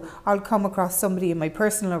 I'll come across somebody in my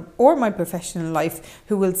personal or my professional life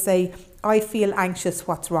who will say, I feel anxious,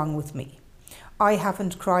 what's wrong with me? I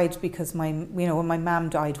haven't cried because when my mum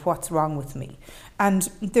died, what's wrong with me? And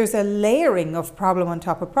there's a layering of problem on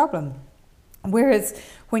top of problem. Whereas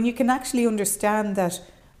when you can actually understand that,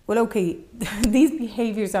 well, okay, these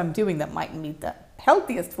behaviours I'm doing that mightn't be the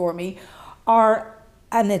healthiest for me are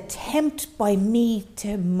an attempt by me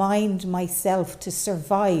to mind myself, to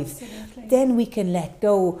survive. Absolutely. Then we can let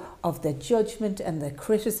go of the judgment and the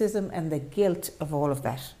criticism and the guilt of all of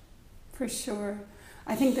that. For sure.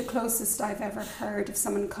 I think the closest I've ever heard of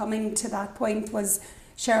someone coming to that point was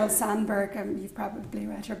Sheryl Sandberg. You've probably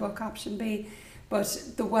read her book, Option B. But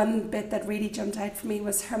the one bit that really jumped out for me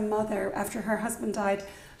was her mother, after her husband died,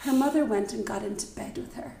 her mother went and got into bed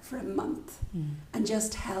with her for a month and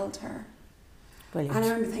just held her. Brilliant. And I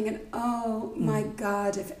remember thinking, oh my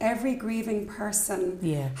God, if every grieving person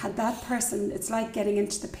had that person, it's like getting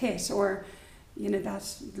into the pit, or,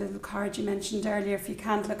 that little card you mentioned earlier, if you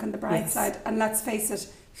can't look on the bright side. And let's face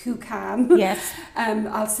it, who can? Yes.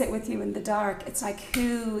 I'll sit with you in the dark. It's like,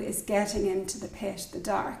 who is getting into the pit, the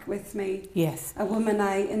dark, with me? Yes. A woman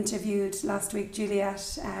I interviewed last week,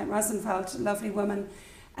 Juliet Rosenfeld, a lovely woman,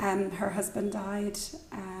 her husband died.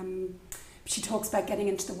 She talks about getting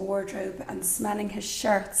into the wardrobe and smelling his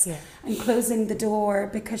shirts and closing the door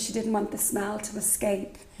because she didn't want the smell to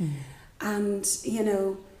escape. And,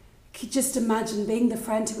 could just imagine being the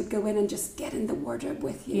friend who would go in and just get in the wardrobe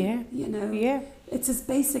with you. It's as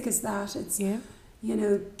basic as that. It's,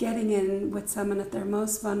 getting in with someone at their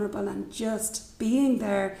most vulnerable and just being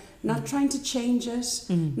there, not trying to change it,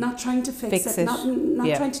 not trying to fix it,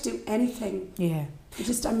 not trying to do anything. Yeah.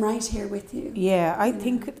 I'm right here with you. Yeah, I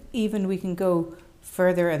think even we can go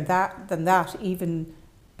further than that, even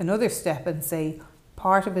another step, and say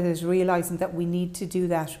part of it is realising that we need to do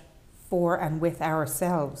that for and with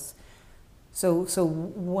ourselves. So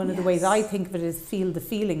one of the ways I think of it is feel the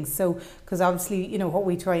feelings. So, because obviously, what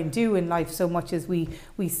we try and do in life so much is we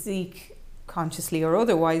seek, consciously or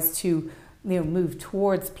otherwise, to move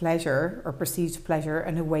towards pleasure or perceived pleasure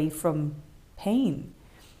and away from pain.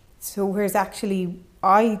 So whereas actually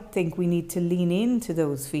I think we need to lean into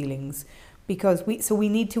those feelings, because we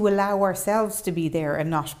need to allow ourselves to be there and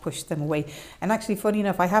not push them away. And actually, funny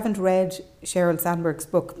enough, I haven't read Sheryl Sandberg's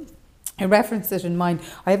book. I referenced it in mine.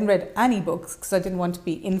 I haven't read any books because I didn't want to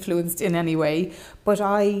be influenced in any way, but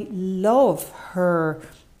I love her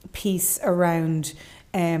piece around,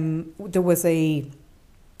 there was a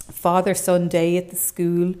father-son day at the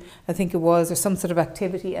school, I think it was, or some sort of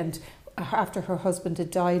activity, and after her husband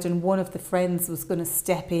had died, and one of the friends was going to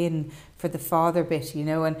step in for the father bit,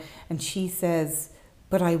 and she says,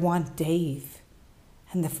 but I want Dave.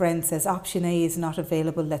 And the friend says, option A is not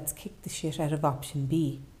available, let's kick the shit out of option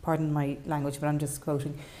B. Pardon my language, but I'm just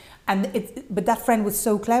quoting. But that friend was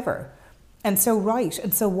so clever and so right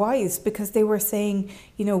and so wise, because they were saying,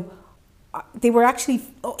 they were actually,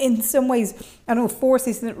 in some ways, I don't know, force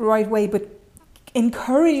isn't the right way, but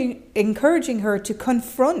encouraging her to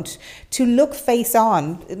confront, to look face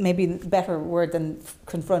on, maybe a better word than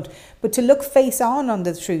confront, but to look face on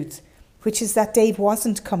the truth, which is that Dave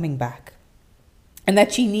wasn't coming back. And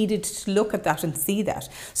that she needed to look at that and see that.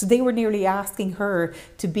 So they were nearly asking her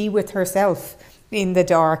to be with herself in the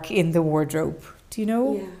dark, in the wardrobe. Do you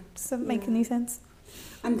know? Yeah. Does that make any sense?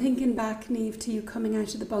 I'm thinking back, Niamh, to you coming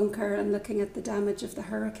out of the bunker and looking at the damage of the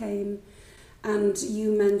hurricane. And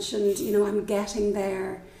you mentioned, I'm getting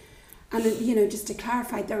there. And, just to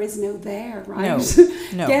clarify, there is no there, right?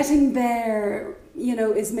 No. Getting there,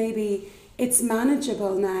 is maybe, it's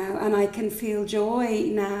manageable now and I can feel joy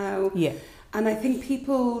now. Yeah. And I think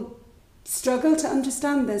people struggle to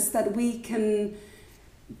understand this, that we can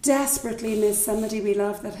desperately miss somebody we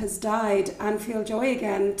love that has died and feel joy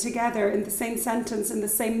again together in the same sentence, in the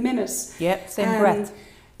same minute. Yeah, same breath.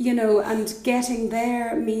 And getting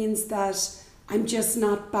there means that I'm just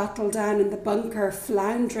not battled down in the bunker,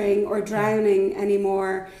 floundering or drowning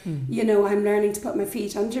anymore. Mm-hmm. I'm learning to put my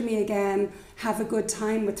feet under me again, have a good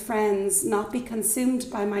time with friends, not be consumed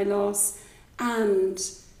by my loss, and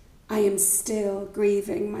I am still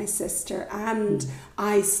grieving my sister, and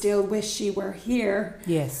I still wish she were here.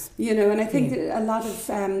 Yes. And I think that a lot of,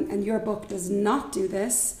 and your book does not do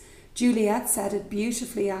this. Juliet said it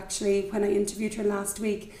beautifully, actually, when I interviewed her last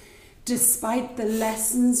week. Despite the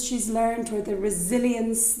lessons she's learned or the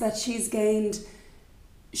resilience that she's gained,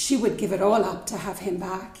 she would give it all up to have him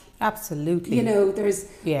back. Absolutely.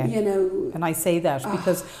 And I say that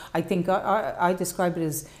because I think I describe it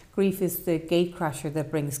as grief is the gatecrasher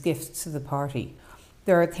that brings gifts to the party.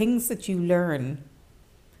 there are things that you learn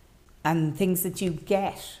and things that you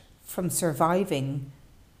get from surviving,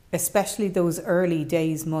 especially those early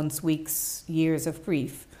days, months, weeks, years of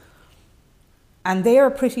grief. And they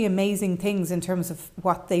are pretty amazing things in terms of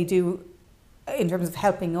what they do, in terms of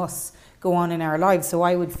helping us go on in our lives. So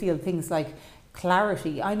I would feel things like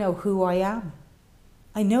clarity. I know who I am.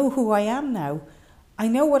 I know who I am now. I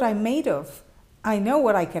know what I'm made of. I know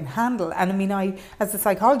what I can handle. And I mean, as a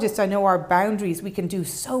psychologist, I know our boundaries. We can do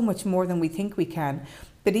so much more than we think we can.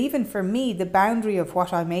 But even for me, the boundary of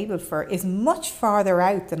what I'm able for is much farther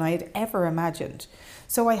out than I had ever imagined.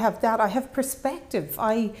 So I have that. I have perspective.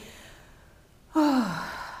 I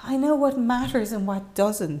know what matters and what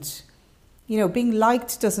doesn't. You know, being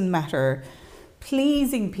liked doesn't matter.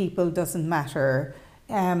 Pleasing people doesn't matter.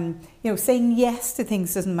 You know, saying yes to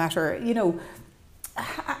things doesn't matter. You know,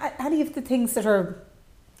 any of the things that are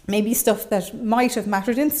maybe stuff that might have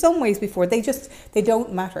mattered in some ways before, they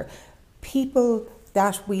don't matter. People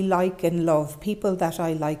that we like and love, people that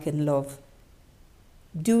I like and love,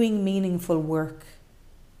 doing meaningful work,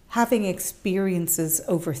 having experiences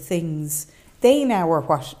over things, they now are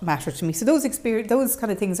what matter to me. So those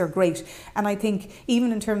kind of things are great. And I think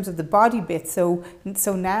even in terms of the body bit, so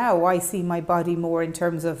now I see my body more in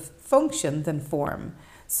terms of function than form.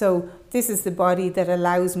 So this is the body that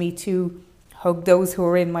allows me to hug those who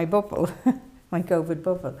are in my bubble, my COVID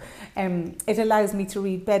bubble. It allows me to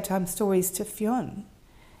read bedtime stories to Fionn.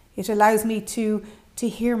 It allows me to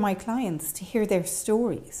hear my clients, to hear their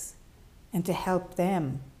stories and to help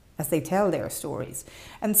them as they tell their stories.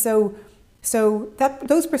 And so that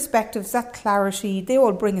those perspectives, that clarity, they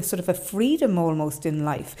all bring a sort of a freedom almost in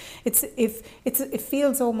life. It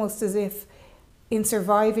feels almost as if in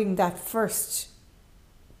surviving that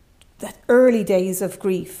early days of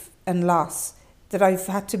grief and loss, that I've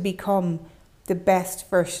had to become the best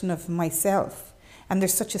version of myself. And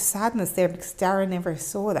there's such a sadness there because Dara never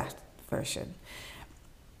saw that version.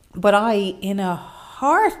 But in a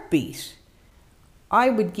heartbeat, I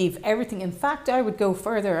would give everything. In fact, I would go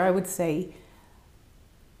further. I would say,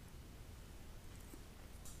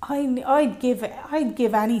 I'd give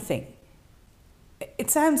anything. It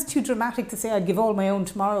sounds too dramatic to say I'd give all my own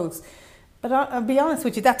tomorrows, but I'll be honest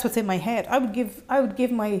with you, that's what's in my head. I would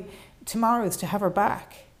give my tomorrows to have her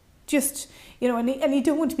back. Just, you know, and you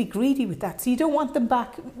don't want to be greedy with that. So you don't want them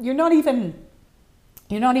back. You're not even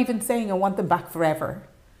saying I want them back forever,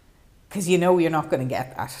 because you know you're not going to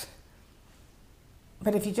get that.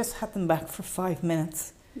 But if you just had them back for 5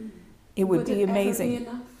 minutes, it would be amazing. Ever be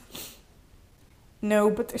enough? No,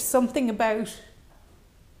 but there's something about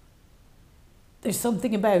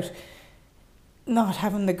not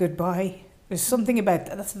having the goodbye. There's something about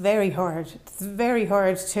that that's very hard. It's very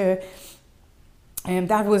hard to, and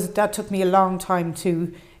that took me a long time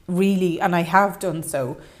to really, and I have done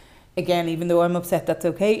so. Again, even though I'm upset, that's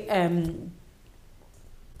okay.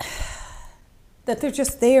 That they're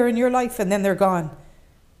just there in your life and then they're gone.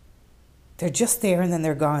 They're just there and then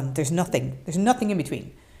they're gone. There's nothing in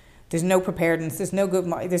between. There's no preparedness. There's no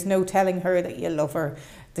there's no telling her that you love her.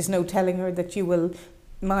 There's no telling her that you will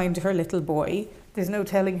mind her little boy. There's no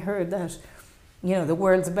telling her that, you know, the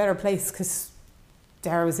world's a better place because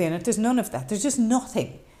Dara was in it. There's none of that. There's just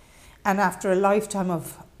nothing. And after a lifetime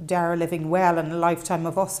of Dara living well and a lifetime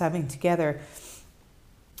of us having together,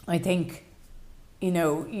 I think, you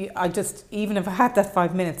know, even if I had that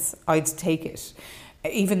 5 minutes, I'd take it.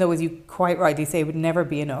 Even though, as you quite rightly say, it would never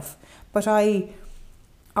be enough. But I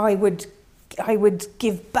would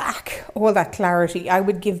give back all that clarity. I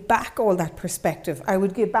would give back all that perspective. I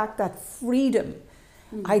would give back that freedom.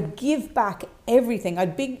 I'd give back everything.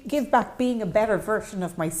 Give back being a better version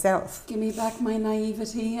of myself. Give me back my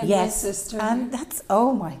naivety and yes, my sister. And that's,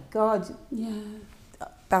 oh my God. Yeah.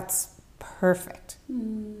 That's perfect.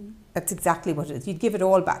 That's exactly what it is. You'd give it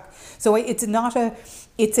all back. So it's not a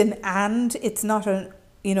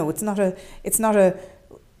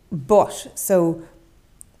but. So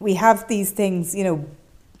we have these things, you know,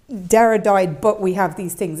 Dara died, but we have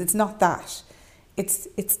these things. It's not that.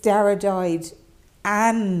 It's Dara died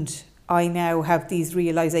and I now have these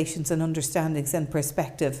realizations and understandings and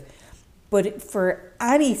perspective. But for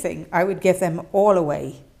anything, I would give them all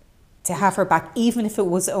away to have her back, even if it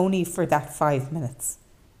was only for that 5 minutes.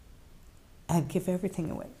 I'd give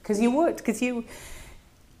everything away. Because you would.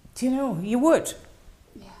 You would.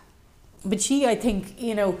 Yeah. But she, I think,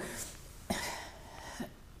 you know,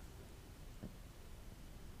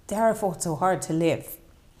 Dara fought so hard to live.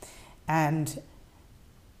 And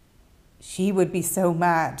she would be so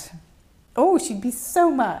mad. Oh, she'd be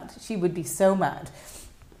so mad. She would be so mad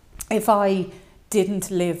if I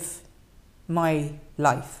didn't live my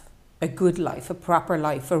life a good life, a proper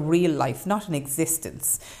life, a real life, not an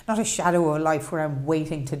existence, not a shadow of a life where I'm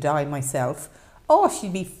waiting to die myself. Oh,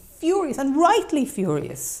 she'd be furious, and rightly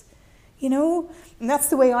furious, you know? And that's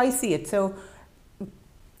the way I see it. So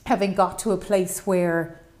having got to a place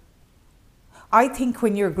where I think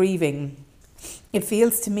when you're grieving, it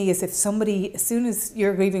feels to me as if somebody, as soon as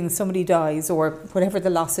you're grieving, somebody dies or whatever the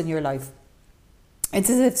loss in your life, it's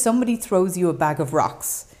as if somebody throws you a bag of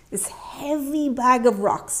rocks, this heavy bag of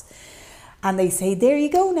rocks. And they say, there you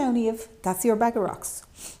go now, Niamh, that's your bag of rocks.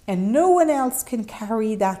 And no one else can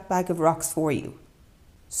carry that bag of rocks for you.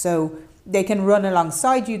 So they can run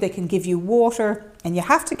alongside you, they can give you water, and you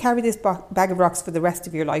have to carry this bag of rocks for the rest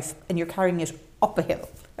of your life, and you're carrying it up a hill.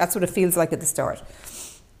 That's what it feels like at the start.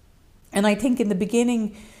 And I think in the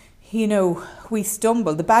beginning, you know, we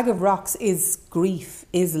stumble. The bag of rocks is grief,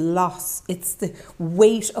 is loss. It's the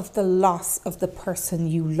weight of the loss of the person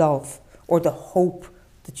you love or the hope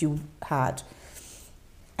that you had.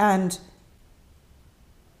 And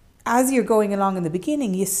as you're going along in the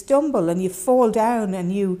beginning, you stumble and you fall down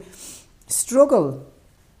and you struggle.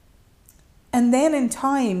 And then in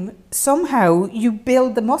time, somehow you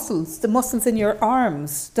build the muscles in your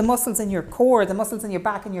arms, the muscles in your core, the muscles in your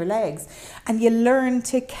back and your legs. And you learn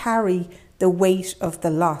to carry the weight of the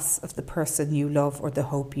loss of the person you love or the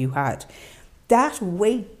hope you had. That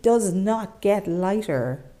weight does not get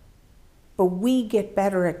lighter, but we get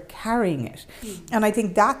better at carrying it. And I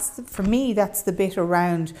think that's, for me, that's the bit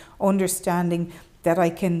around understanding that I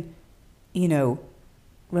can, you know,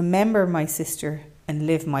 remember my sister and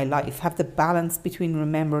live my life, have the balance between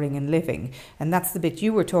remembering and living. And that's the bit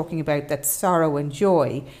you were talking about, that sorrow and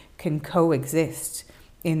joy can coexist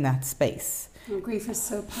in that space. Well, grief is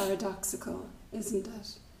so paradoxical, isn't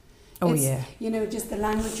it? Oh, it's, yeah. You know, just the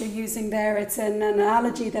language you're using there, it's an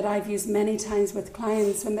analogy that I've used many times with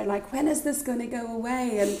clients when they're like, when is this going to go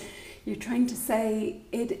away? And you're trying to say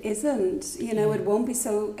it isn't, you know, it won't be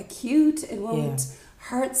so acute, it won't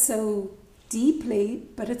hurt so deeply,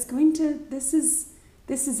 but it's going to, this is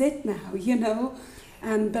it now, you know.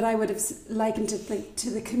 But I would have likened it to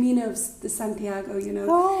the Camino de Santiago, you know.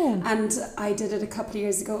 Oh. And I did it a couple of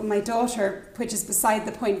years ago with my daughter, which is beside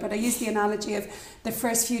the point, but I used the analogy of the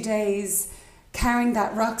first few days carrying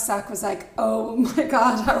that rucksack was like, oh my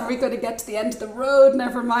God, how are we going to get to the end of the road?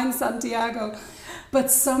 Never mind Santiago. But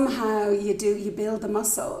somehow you build the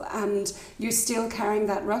muscle and you're still carrying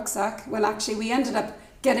that rucksack. Well, actually, we ended up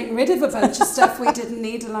getting rid of a bunch of stuff we didn't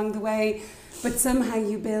need along the way. But somehow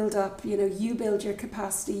you build up, you know, you build your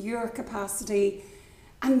capacity,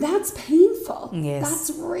 and that's painful. Yes.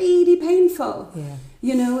 That's really painful. Yeah.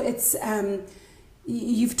 You know, it's,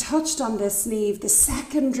 you've touched on this, Niamh, the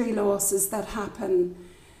secondary losses that happen,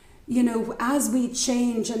 you know, as we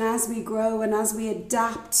change and as we grow and as we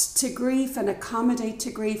adapt to grief and accommodate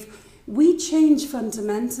to grief, we change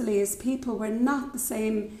fundamentally as people. We're not the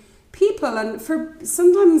same people, and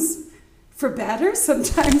sometimes for better,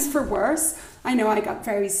 sometimes for worse. I know I got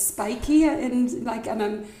very spiky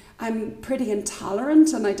and I'm pretty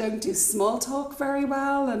intolerant, and I don't do small talk very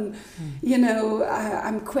well, and you know,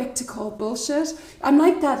 I'm quick to call bullshit. I'm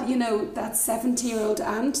like that, you know, that 70-year-old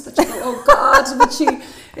aunt that you go, oh God, but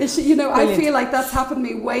is she, you know, brilliant. I feel like that's happened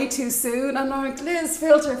to me way too soon, and I'm like, Liz,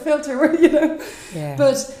 filter, you know. Yeah.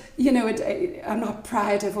 But you know, I'm not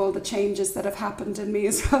proud of all the changes that have happened in me,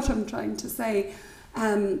 is what I'm trying to say.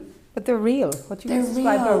 But they're real. What you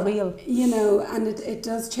describe are real. You know, and it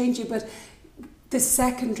does change you. But the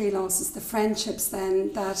secondary losses, the friendships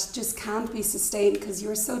then, that just can't be sustained because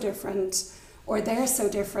you're so different or they're so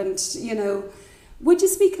different, you know. Would you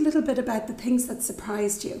speak a little bit about the things that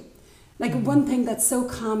surprised you? Like one thing that's so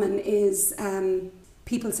common is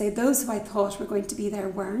people say, those who I thought were going to be there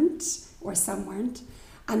weren't, or some weren't.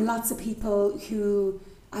 And lots of people who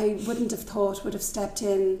I wouldn't have thought would have stepped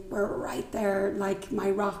in were right there, like my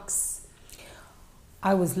rocks.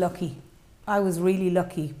 I was lucky. I was really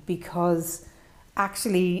lucky because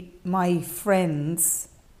actually my friends,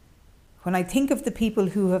 when I think of the people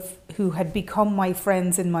who had become my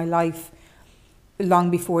friends in my life long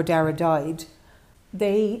before Dara died,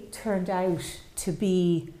 they turned out to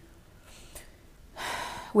be,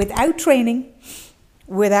 without training,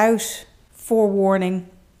 without forewarning,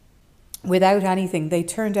 without anything, they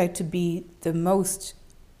turned out to be the most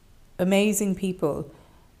amazing people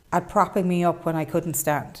at propping me up when I couldn't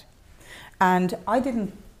stand. And I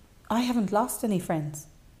haven't lost any friends.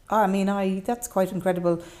 I mean, that's quite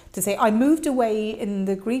incredible to say. I moved away in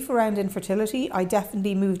the grief around infertility. I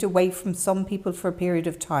definitely moved away from some people for a period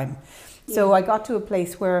of time. Yeah. So I got to a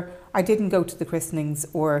place where I didn't go to the christenings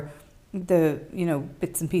or the, you know,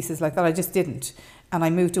 bits and pieces like that. I just didn't. and I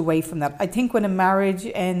moved away from that. I think when a marriage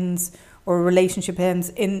ends or a relationship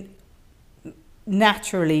ends,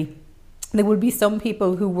 naturally there will be some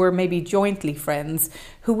people who were maybe jointly friends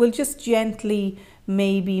who will just gently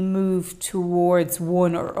maybe move towards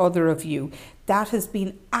one or other of you. That has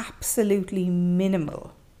been absolutely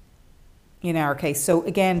minimal in our case. So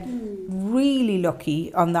again, really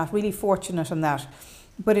lucky on that, really fortunate on that.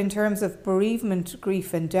 But in terms of bereavement,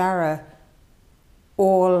 grief and Dara,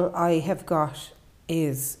 all I have got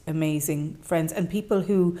is amazing friends and people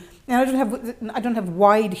who, and I don't have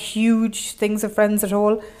wide, huge things of friends at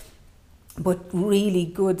all, but really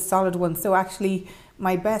good, solid ones. So actually,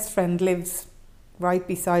 my best friend lives right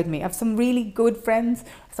beside me. I have some really good friends.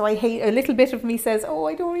 So I hate, a little bit of me says, oh,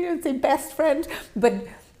 I don't even say best friend. But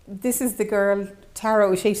this is the girl,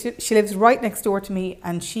 Tara. She lives right next door to me,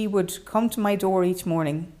 and she would come to my door each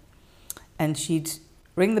morning and she'd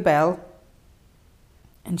ring the bell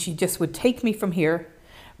and she just would take me from here,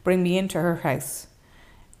 bring me into her house,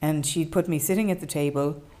 and she'd put me sitting at the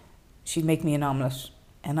table. She'd make me an omelette.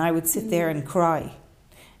 And I would sit there and cry.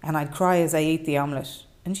 And I'd cry as I ate the omelette.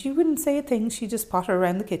 And she wouldn't say a thing. She'd just potter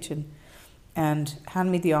around the kitchen and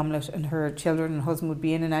hand me the omelette. And her children and husband would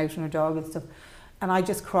be in and out, and her dog and stuff. And I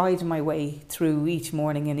just cried my way through each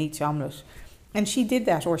morning and each omelette. And she did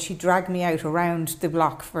that, or she dragged me out around the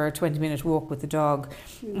block for a 20-minute walk with the dog.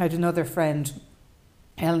 I had another friend,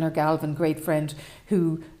 Eleanor Galvin, great friend,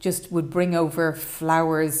 who just would bring over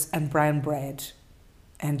flowers and brown bread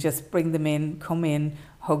and just bring them in, come in,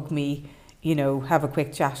 hug me, you know, have a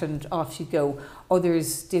quick chat, and off she'd go.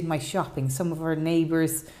 Others did my shopping. Some of our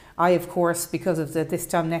neighbours, I, of course, because of this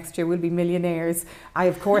time next year we'll be millionaires, I,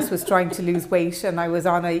 of course, was trying to lose weight, and I was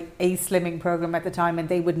on a slimming programme at the time, and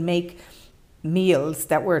they would make meals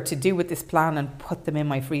that were to do with this plan and put them in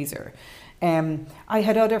my freezer. I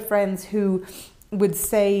had other friends who would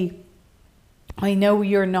say, I know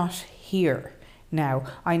you're not here now.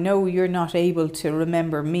 I know you're not able to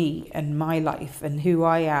remember me and my life and who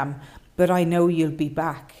I am, but I know you'll be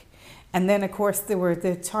back. And then, of course, there were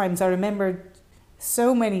the times, I remember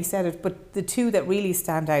so many said it, but the two that really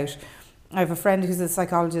stand out, I have a friend who's a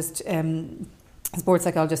psychologist, sports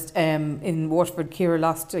psychologist in Waterford, Ciara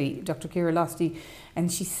Losty, Dr. Ciara Losty,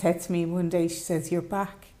 and she said to me one day, she says, you're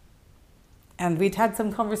back. And we'd had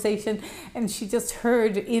some conversation, and she just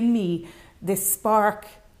heard in me this spark,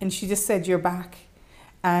 and she just said, you're back.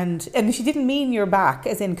 And she didn't mean you're back,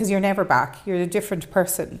 as in, because you're never back, you're a different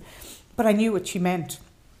person. But I knew what she meant.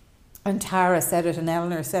 And Tara said it, and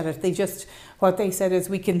Eleanor said it. What they said is,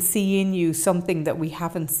 we can see in you something that we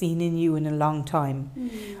haven't seen in you in a long time.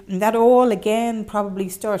 And that all, again, probably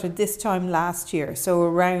started this time last year. So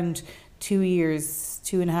around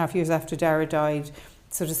 2.5 years after Dara died,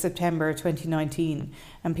 sort of September 2019.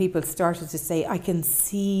 And people started to say, I can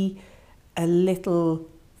see a little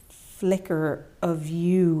flicker of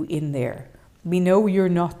you in there. We know you're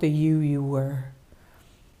not the you were,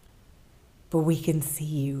 but we can see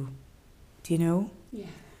you. Do you know? Yeah.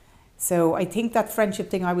 So I think that friendship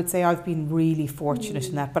thing, I would say I've been really fortunate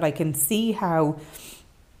in that, but I can see how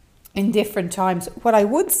in different times, what I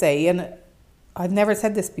would say, and I've never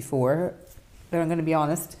said this before, but I'm going to be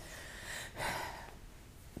honest,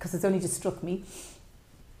 because it's only just struck me.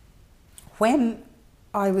 When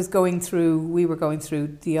we were going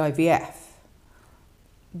through the IVF,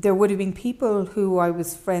 there would have been people who I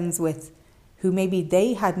was friends with who maybe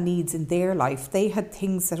they had needs in their life. They had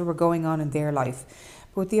things that were going on in their life.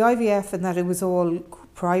 But with the IVF and that, it was all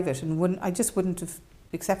private, and I just wouldn't have,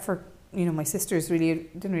 except for, you know, my sisters really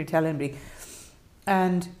didn't really tell anybody.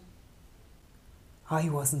 And I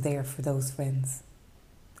wasn't there for those friends.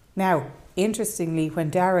 Now, interestingly, when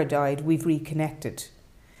Dara died, we've reconnected.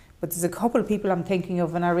 But there's a couple of people I'm thinking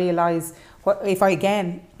of, and I realise, if I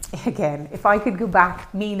could go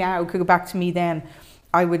back, me now could go back to me then,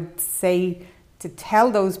 I would say to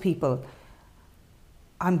tell those people,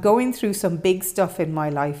 I'm going through some big stuff in my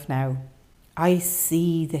life now. I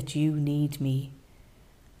see that you need me.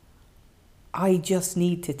 I just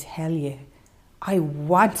need to tell you, I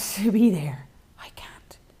want to be there. I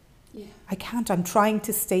can't. Yeah. I can't. I'm trying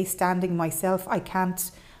to stay standing myself. I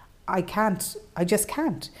just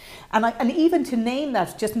can't. And even to name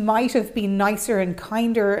that just might have been nicer and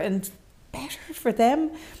kinder and better for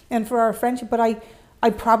them and for our friendship. But I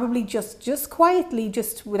probably just quietly,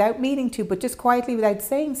 just without meaning to, but just quietly without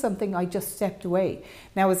saying something, I just stepped away.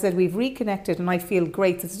 Now, as I said, we've reconnected and I feel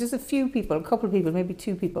great. It's just a couple of people, maybe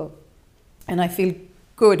 2 people. And I feel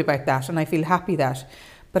good about that and I feel happy that.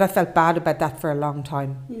 But I felt bad about that for a long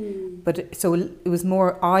time. But so it was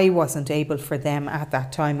more, I wasn't able for them at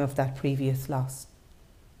that time of that previous loss.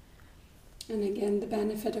 And again, the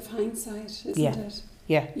benefit of hindsight, isn't Yeah. it?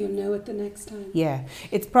 Yeah. You'll know it the next time. Yeah,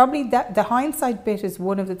 it's probably that the hindsight bit is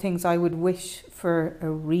one of the things I would wish for a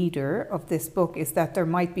reader of this book, is that there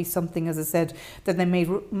might be something, as I said, that they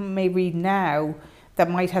may read now that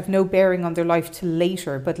might have no bearing on their life till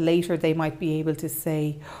later, but later they might be able to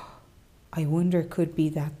say, I wonder, could be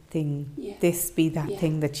that thing, Yeah. this be that Yeah.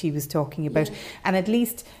 thing that she was talking about. Yeah. And at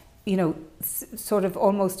least, you know, sort of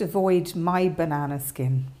almost avoid my banana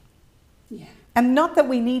skin. Yeah. And not that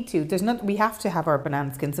we need to. We have to have our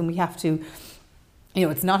banana skins, and we have to, you know,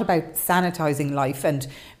 it's not about sanitizing life and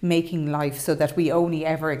making life so that we only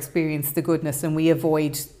ever experience the goodness and we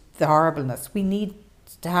avoid the horribleness. We need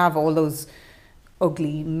to have all those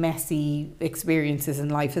ugly, messy experiences in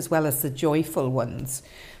life as well as the joyful ones.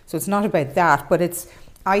 So it's not about that, but it's,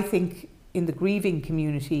 I think in the grieving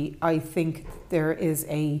community, I think there is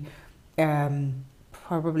a,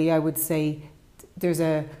 probably I would say, there's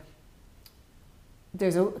a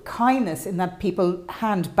kindness in that people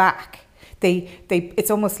hand back.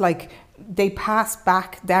 It's almost like they pass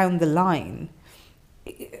back down the line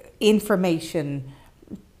information,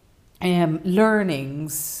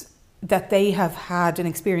 learnings that they have had and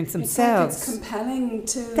experienced themselves. It's compelling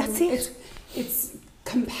to. That's it. It's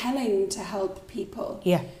compelling to help people.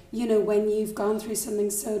 Yeah. You know, when you've gone through something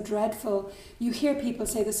so dreadful, you hear people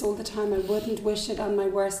say this all the time, I wouldn't wish it on my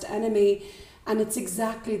worst enemy. And it's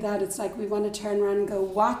exactly that. It's like we want to turn around and go,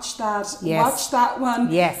 watch that, Yes. watch that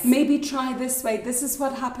one. Yes. Maybe try this way. This is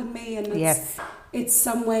what happened to me. And it's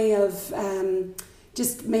some way of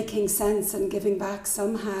just making sense and giving back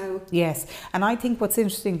somehow. Yes. And I think what's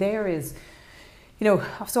interesting there is, you know,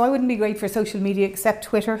 so I wouldn't be great for social media except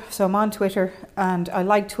Twitter. So I'm on Twitter and I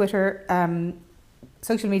like Twitter.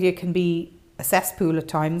 Social media can be a cesspool at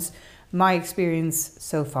times. My experience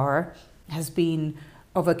so far has been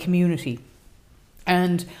of a community.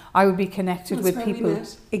 And I would be connected That's with where we people.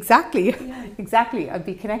 met. Exactly. Yeah. Exactly. I'd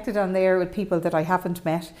be connected on there with people that I haven't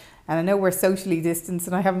met. And I know we're socially distanced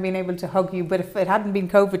and I haven't been able to hug you, but if it hadn't been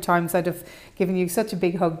COVID times, I'd have given you such a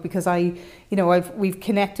big hug because we've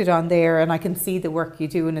connected on there and I can see the work you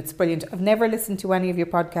do and it's brilliant. I've never listened to any of your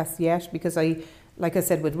podcasts yet because like I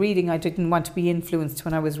said, with reading, I didn't want to be influenced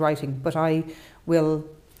when I was writing, but I will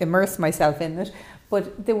immerse myself in it.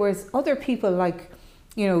 But there was other people like,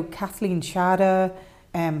 you know, Kathleen Shada,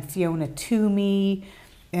 Fiona Toomey,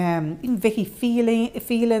 even Vicky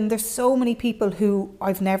Phelan. There's so many people who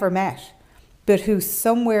I've never met, but who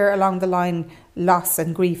somewhere along the line, loss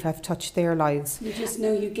and grief have touched their lives. You just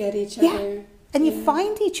know you get each Yeah. other. And you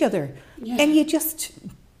find each other, Yeah. and you just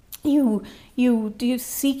you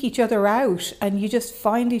seek each other out, and you just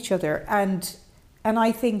find each other, and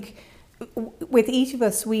I think with each of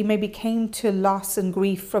us, we maybe came to loss and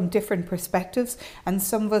grief from different perspectives, and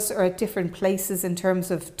some of us are at different places in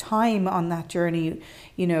terms of time on that journey,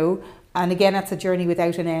 you know. And again, that's a journey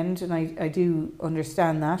without an end, and I do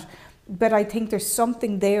understand that. But I think there's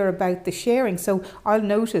something there about the sharing. So I'll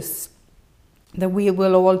notice that we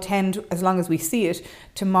will all tend, as long as we see it,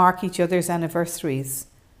 to mark each other's anniversaries.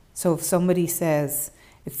 So if somebody says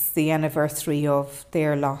it's the anniversary of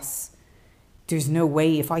their loss, there's no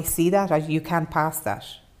way, if I see that, you can't pass that.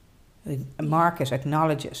 Mark it,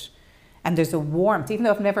 acknowledge it. And there's a warmth, even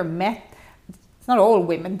though I've never met, it's not all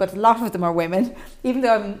women, but a lot of them are women, even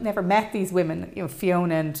though I've never met these women, you know,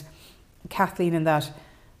 Fiona and Kathleen and that,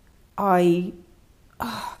 there's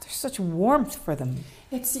such warmth for them.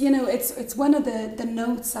 It's, you know, it's one of the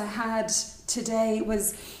notes I had today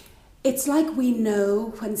was, it's like we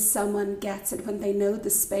know when someone gets it, when they know the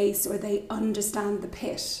space or they understand the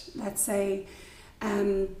pit, let's say.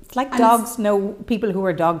 It's like dogs know people who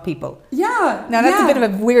are dog people. Yeah. Now that's a bit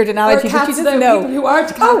of a weird analogy, or but you cats just know. People who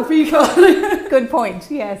aren't cat people. Good point,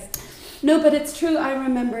 yes. No, but it's true. I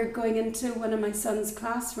remember going into one of my son's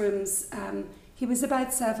classrooms. He was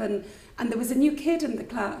about 7 and there was a new kid in the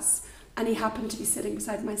class and he happened to be sitting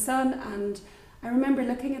beside my son, and I remember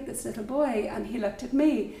looking at this little boy and he looked at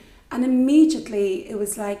me, and immediately it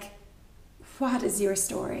was like, what is your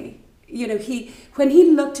story? You know, when he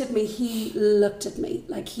looked at me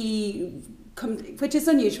like which is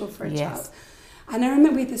unusual for a child. And I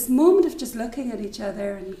remember we had this moment of just looking at each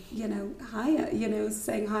other and, you know, hi, you know,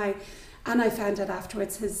 saying hi. And I found out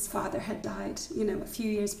afterwards his father had died, you know, a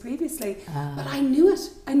few years previously. But I knew it.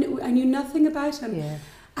 I knew nothing about him. Yeah.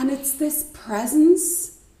 And it's this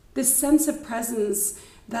presence, this sense of presence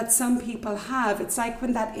that some people have. It's like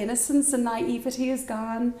when that innocence and naivety is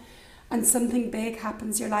gone and something big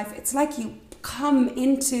happens in your life, it's like you come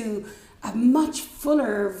into a much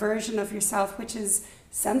fuller version of yourself, which is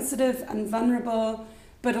sensitive and vulnerable,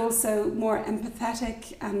 but also more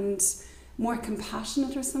empathetic and more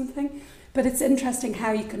compassionate or something. But it's interesting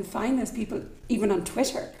how you can find those people even on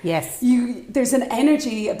Twitter. Yes. There's an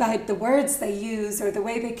energy about the words they use or the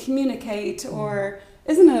way they communicate, or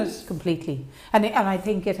isn't it? Completely. And I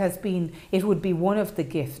think it would be one of the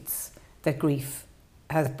gifts that grief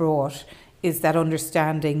has brought, is that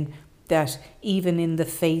understanding that even in the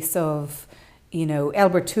face of,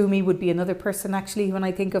 Albert Toomey would be another person actually when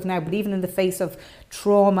I think of now, but even in the face of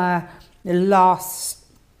trauma, loss,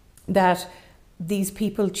 that these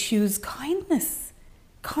people choose kindness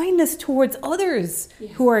towards others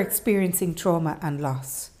who are experiencing trauma and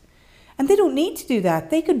loss. And they don't need to do that.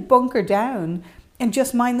 They could bunker down and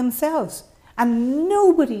just mind themselves. And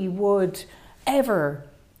nobody would ever,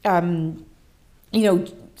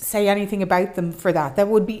 say anything about them for that. That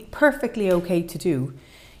would be perfectly okay to do.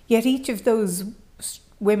 Yet each of those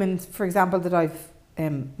women, for example, that I've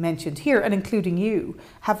mentioned here, and including you,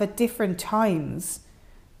 have at different times.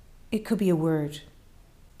 It could be a word.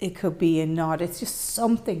 It could be a nod. It's just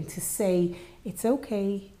something to say, it's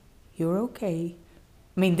okay, you're okay.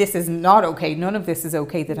 I mean, this is not okay. None of this is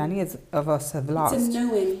okay that any of us have lost. It's a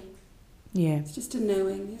knowing. Yeah. It's just a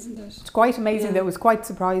knowing, isn't it? It's quite amazing. That was quite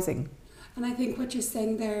surprising. And I think what you're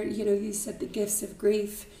saying there, you said the gifts of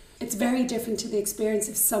grief. It's very different to the experience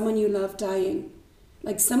of someone you love dying.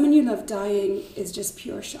 Like, someone you love dying is just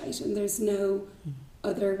pure shite, and there's no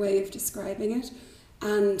other way of describing it.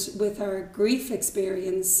 And with our grief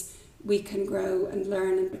experience, we can grow and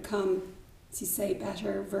learn and become, as you say,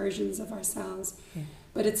 better versions of ourselves. Yeah.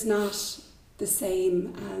 But it's not the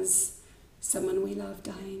same as someone we love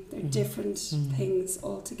dying. They're different things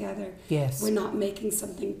altogether. Yes. We're not making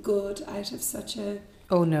something good out of such a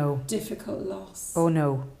difficult loss. Oh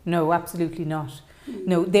no, absolutely not.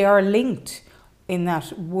 No, they are linked in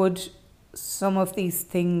that would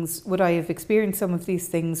I have experienced some of these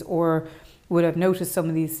things, or would have noticed some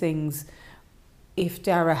of these things if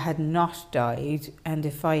Dara had not died, and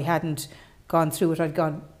if I hadn't gone through what I'd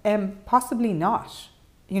gone? Possibly not.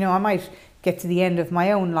 I might get to the end of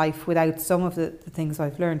my own life without some of the things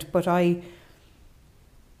I've learned,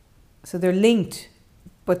 so they're linked,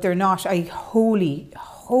 but they're not. I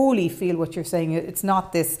wholly feel what you're saying. It's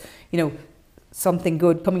not this, something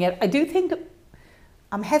good coming out. I do think,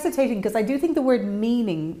 I'm hesitating because I do think the word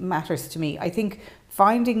meaning matters to me. I think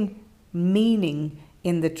finding meaning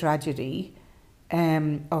in the tragedy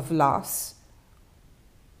of loss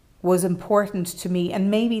was important to me. And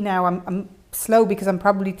maybe now I'm slow because I'm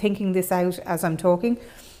probably thinking this out as I'm talking.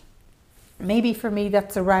 Maybe for me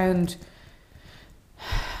that's around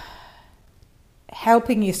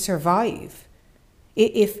helping you survive.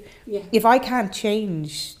 If I can't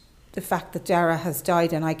change the fact that Dara has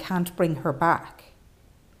died and I can't bring her back,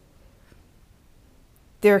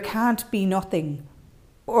 there can't be nothing,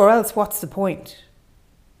 or else what's the point?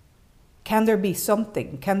 Can there be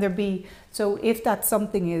something? So if that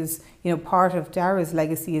something is, part of Dara's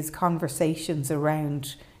legacy is conversations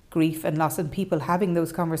around grief and loss, and people having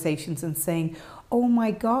those conversations and saying, oh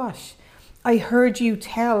my gosh, I heard you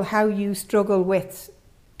tell how you struggle with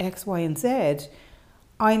X, Y, and Z.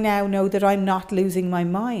 I now know that I'm not losing my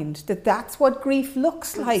mind, that's what grief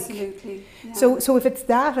looks like. Absolutely. Yeah. So if it's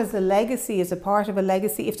that as a legacy, as a part of a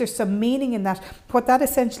legacy, if there's some meaning in that, what that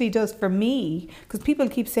essentially does for me, because people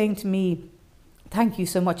keep saying to me, thank you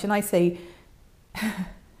so much, and I say,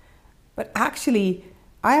 but actually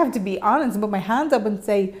I have to be honest and put my hand up and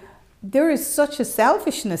say, there is such a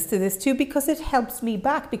selfishness to this too, because it helps me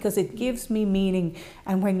back, because it gives me meaning.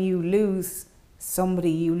 And when you lose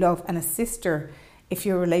somebody you love, and a sister, if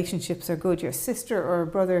your relationships are good, your sister or a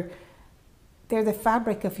brother, they're the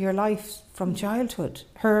fabric of your life from childhood.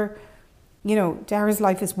 Dara's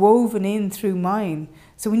life is woven in through mine.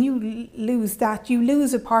 So when you lose that, you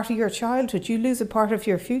lose a part of your childhood, you lose a part of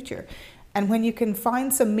your future. And when you can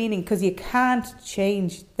find some meaning, because you can't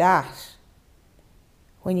change that,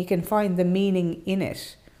 when you can find the meaning in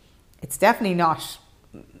it, it's definitely not,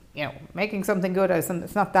 making something good out of something.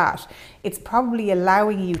 It's not that. It's probably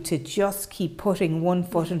allowing you to just keep putting one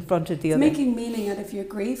foot in front of the other. Making meaning out of your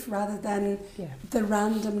grief rather than the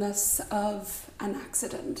randomness of an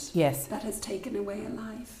accident that has taken away a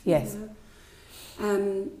life. Yes.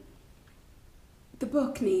 The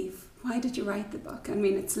book, Neve, why did you write the book? I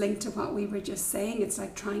mean, it's linked to what we were just saying. It's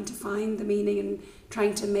like trying to find the meaning and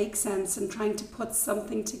trying to make sense and trying to put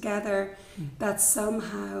something together that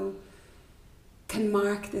somehow can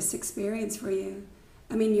mark this experience for you.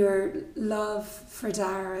 I mean, your love for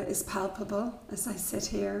Dara is palpable as I sit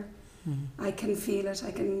here. I can feel it.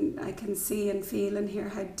 I can see and feel and hear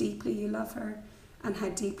how deeply you love her and how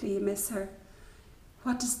deeply you miss her.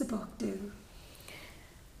 What does the book do?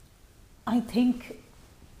 I think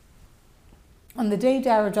On the day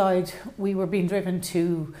Dara died, we were being driven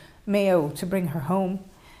to Mayo to bring her home,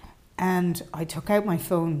 and I took out my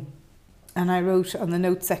phone and I wrote on the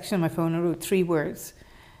notes section of my phone, I wrote 3 words,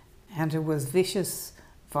 and it was vicious,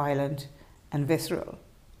 violent and visceral.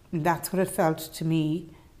 And that's what it felt to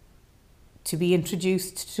me to be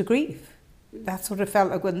introduced to grief. That's what it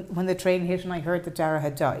felt like when the train hit and I heard that Dara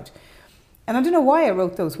had died. And I don't know why I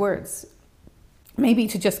wrote those words. Maybe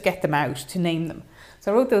to just get them out, to name them.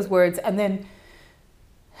 So I wrote those words, and then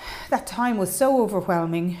that time was so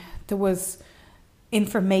overwhelming. There was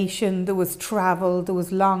information, there was travel, there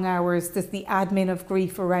was long hours, there's the admin of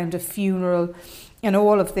grief around a funeral and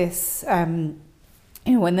all of this, and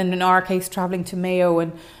then in our case travelling to Mayo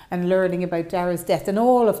and learning about Dara's death and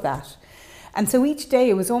all of that. And so each day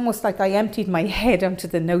it was almost like I emptied my head onto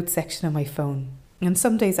the notes section of my phone. And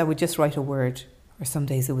some days I would just write a word, or some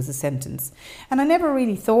days it was a sentence. And I never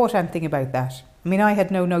really thought anything about that. I mean, I had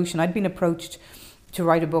no notion. I'd been approached to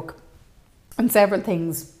write a book on several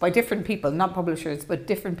things by different people, not publishers, but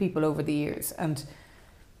different people over the years. And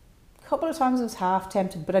a couple of times I was half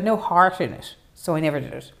tempted, but I had no heart in it, so I never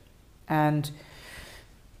did it. And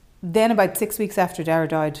then about 6 weeks after Dara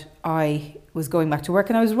died, I was going back to work,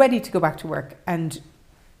 and I was ready to go back to work. And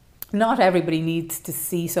not everybody needs to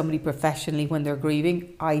see somebody professionally when they're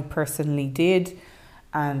grieving. I personally did.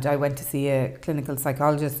 And I went to see a clinical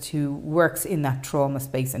psychologist who works in that trauma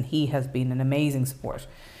space, and he has been an amazing support.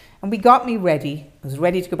 And we got me ready. I was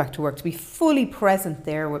ready to go back to work, to be fully present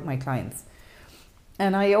there with my clients.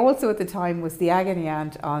 And I also at the time was the agony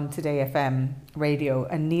aunt on Today FM radio,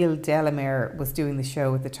 and Neil Delamere was doing the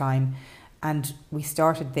show at the time. And we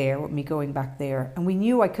started there with me going back there. And we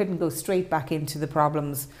knew I couldn't go straight back into the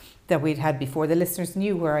problems that we'd had before. The listeners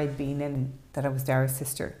knew where I'd been and that I was Dara's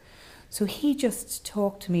sister. So he just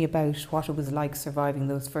talked to me about what it was like surviving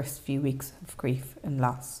those first few weeks of grief and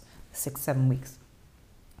loss, 6-7 weeks.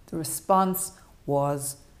 The response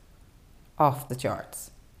was off the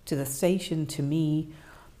charts. To the station, to me,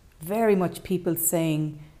 very much people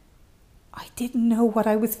saying, I didn't know what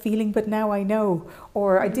I was feeling, but now I know.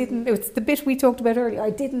 Or it's the bit we talked about earlier, I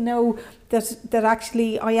didn't know that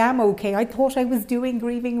actually I am okay. I thought I was doing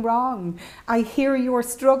grieving wrong. I hear your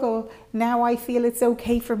struggle. Now I feel it's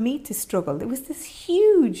okay for me to struggle. There was this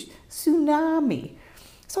huge tsunami.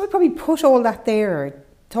 So I probably put all that there,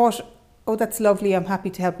 thought, oh, that's lovely, I'm happy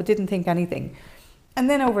to help, but didn't think anything. And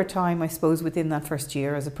then over time, I suppose within that first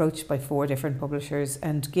year, I was approached by 4 different publishers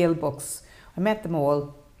and Gill Books. I met them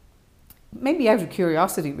all, maybe out of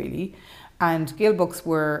curiosity really, and Gill Books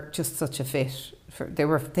were just such a fit.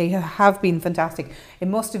 They have been fantastic. It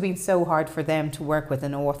must have been so hard for them to work with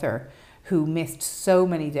an author who missed so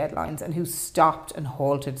many deadlines and who stopped and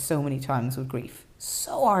halted so many times with grief.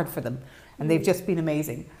 So hard for them, and they've just been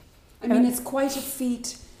amazing. I mean, it's quite a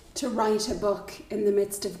feat to write a book in the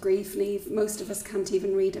midst of grief, Niamh. Most of us can't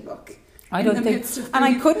even read a book. I don't think, and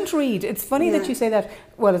I couldn't read. It's funny that you say that.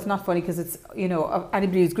 Well, it's not funny because it's,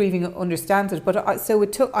 anybody who's grieving understands it. But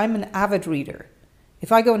I'm an avid reader.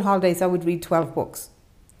 If I go on holidays, I would read 12 books.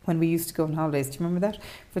 When we used to go on holidays, do you remember that?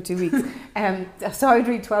 For 2 weeks. So I would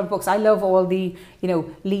read 12 books. I love all the,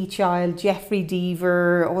 Lee Child, Jeffrey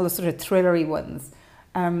Deaver, all the sort of thrillery ones.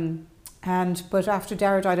 But after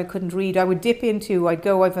Dara died, I couldn't read. I've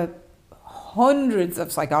hundreds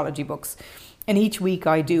of psychology books. And each week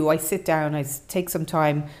I sit down, I take some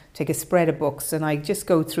time, take a spread of books, and I just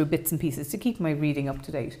go through bits and pieces to keep my reading up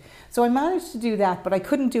to date. So I managed to do that, but I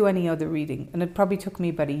couldn't do any other reading. And it probably took me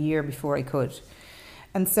about a year before I could.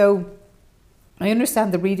 And so I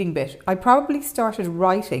understand the reading bit. I probably started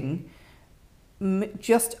writing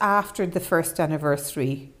just after the first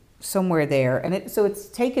anniversary, somewhere there. And so it's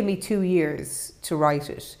taken me 2 years to write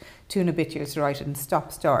it, 2 and a bit years to write it, and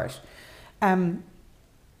start.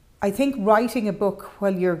 I think writing a book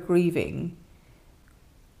while you're grieving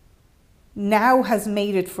now has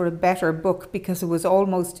made it for a better book because it was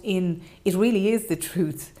it really is the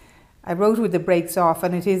truth. I wrote with the brakes off,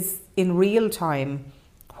 and it is in real time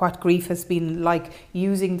what grief has been like,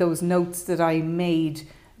 using those notes that I made,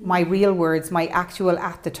 my real words, my actual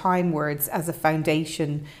at the time words as a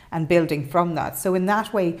foundation and building from that. So in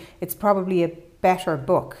that way, it's probably a better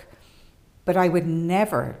book, but I would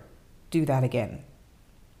never do that again.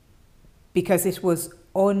 Because it was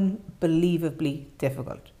unbelievably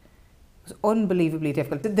difficult. It was unbelievably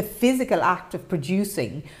difficult. The physical act of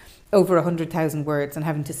producing over 100,000 words and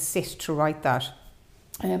having to sit to write that.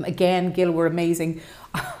 Again, Gill were amazing.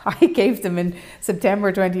 I gave them in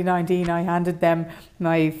September 2019, I handed them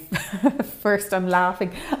my first, I'm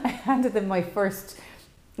laughing, I handed them my first,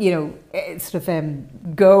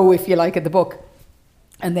 go, if you like, at the book.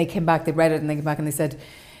 And they came back, they read it, and they came back and they said,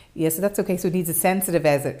 Yeah, so that's okay. So it needs a sensitive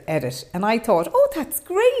edit. And I thought, oh, that's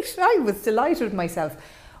great. I was delighted with myself.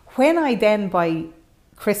 When I then, by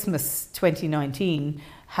Christmas 2019,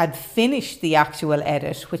 had finished the actual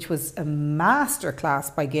edit, which was a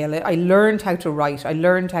masterclass by Gail, I learned how to write. I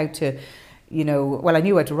learned how to, well, I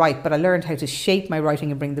knew how to write, but I learned how to shape my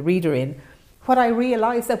writing and bring the reader in. What I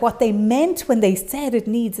realised that what they meant when they said it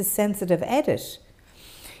needs a sensitive edit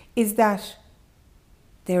is that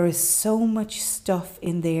there is so much stuff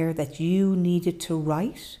in there that you needed to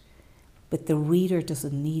write, but the reader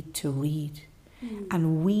doesn't need to read.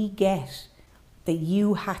 And we get that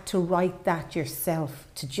you had to write that yourself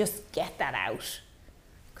to just get that out.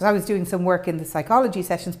 Because I was doing some work in the psychology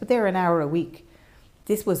sessions, but they're an hour a week.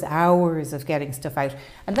 This was hours of getting stuff out.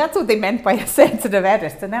 And that's what they meant by a sensitive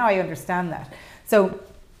edit. So now I understand that. So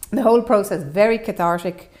the whole process, very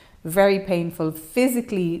cathartic, very painful,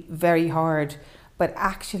 physically very hard, but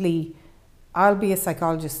actually I'll be a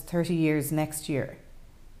psychologist 30 years next year.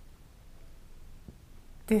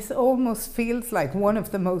 This almost feels like one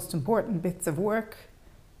of the most important bits of work.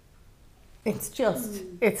 It's just,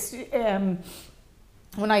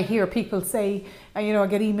 when I hear people say, I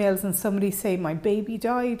get emails and somebody say, my baby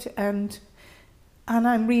died and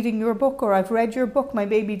I'm reading your book, or I've read your book, my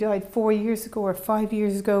baby died 4 years ago or 5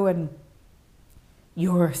 years ago, and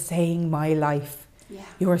you're saying my life. Yeah.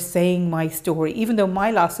 You're saying my story, even though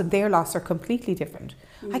my loss and their loss are completely different.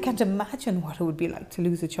 I can't imagine what it would be like to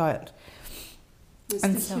lose a child.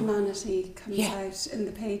 And the humanity comes out in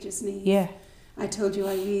the pages, Niamh. Yeah. I told you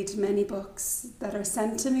I read many books that are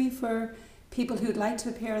sent to me for people who'd like to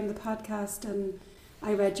appear on the podcast, and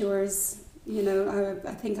I read yours.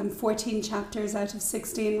 I think I'm 14 chapters out of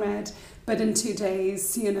 16 read, but in 2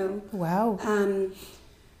 days, Wow.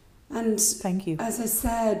 And thank you. As I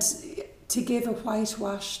said, to give a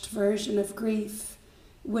whitewashed version of grief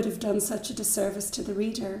would have done such a disservice to the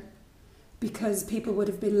reader, because people would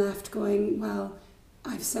have been left going, well,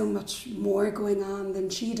 I've so much more going on than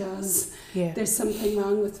she does. Yeah. There's something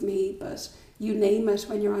wrong with me. But you name it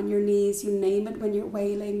when you're on your knees, you name it when you're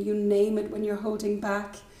wailing, you name it when you're holding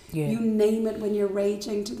back, you name it when you're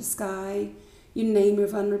raging to the sky, you name your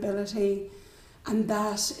vulnerability. And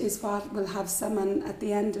that is what will have someone at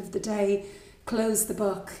the end of the day close the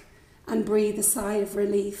book and breathe a sigh of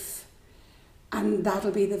relief. And that'll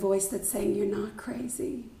be the voice that's saying, you're not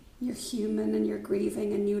crazy. You're human and you're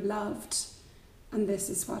grieving and you loved. And this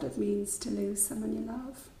is what it means to lose someone you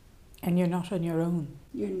love. And you're not on your own.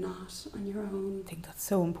 You're not on your own. I think that's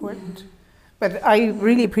so important. Yeah. But I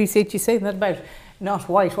really appreciate you saying that about not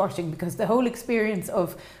whitewashing, because the whole experience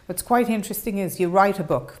of what's quite interesting is you write a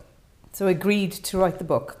book. So I agreed to write the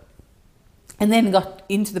book, and then got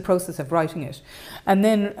into the process of writing it,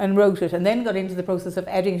 and wrote it, and then got into the process of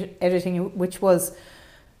editing, which was,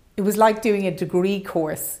 it was like doing a degree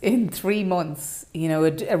course in 3 months,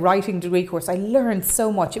 a writing degree course. I learned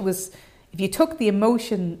so much. It was, if you took the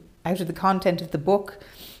emotion out of the content of the book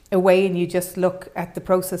away and you just look at the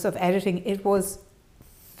process of editing, it was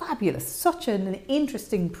fabulous, such an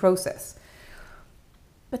interesting process.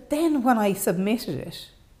 But then when I submitted it,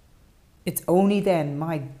 it's only then,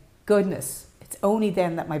 my goodness, it's only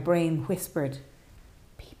then that my brain whispered,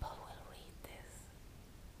 people will read this.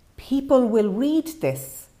 People will read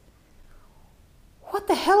this. What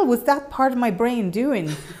the hell was that part of my brain doing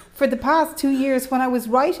for the past 2 years when I was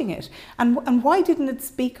writing it? And why didn't it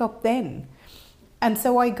speak up then? And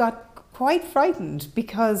so I got quite frightened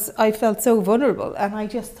because I felt so vulnerable, and I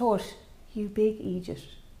just thought, you big idiot,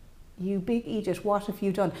 what have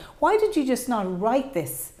you done? Why did you just not write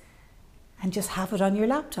this and just have it on your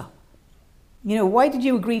laptop? Why did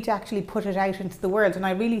you agree to actually put it out into the world? And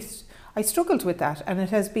I struggled with that, and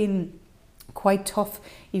it has been quite tough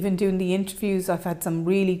even doing the interviews. I've had some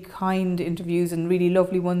really kind interviews and really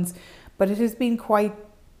lovely ones, but it has been quite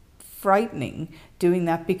frightening doing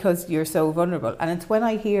that because you're so vulnerable. And it's when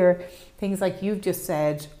I hear things like you've just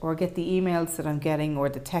said, or get the emails that I'm getting, or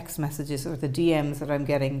the text messages or the DMs that I'm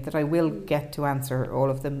getting, that I will get to answer all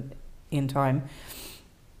of them in time.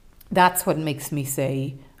 That's what makes me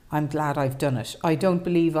say, I'm glad I've done it. I don't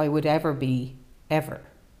believe I would ever be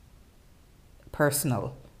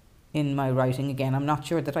personal in my writing again. I'm not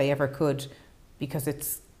sure that I ever could, because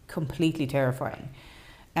it's completely terrifying.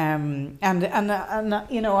 I'm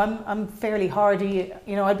fairly hardy.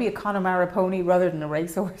 I'd be a Connemara pony rather than a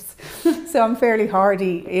racehorse. So I'm fairly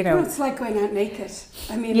hardy. Well, it's like going out naked.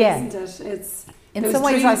 I mean, isn't it? It's in those some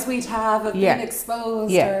ways dreams we'd have of being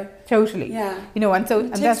exposed. Yeah, totally. Yeah.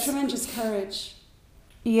 It takes tremendous courage.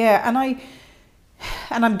 Yeah, and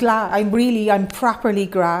I'm glad. I'm properly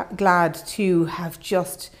glad to have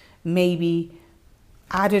just maybe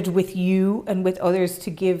added with you and with others to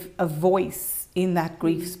give a voice in that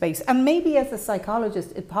grief space. And maybe as a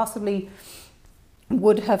psychologist, it possibly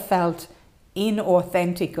would have felt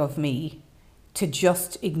inauthentic of me to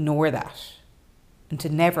just ignore that and to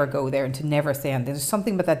never go there and to never say anything. There's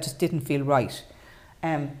something about that just didn't feel right.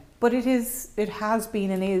 But it has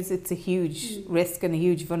been and is, it's a huge risk and a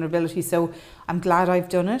huge vulnerability. So I'm glad I've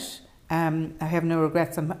done it. I have no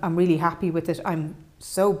regrets. I'm really happy with it. I'm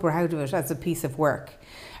so proud of it as a piece of work.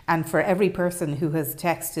 And for every person who has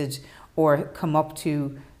texted or come up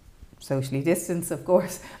to, socially distance, of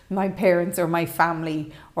course, my parents or my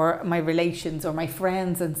family or my relations or my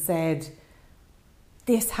friends and said,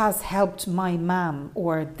 this has helped my mum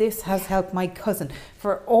or this has helped my cousin.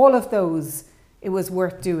 For all of those, it was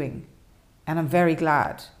worth doing. And I'm very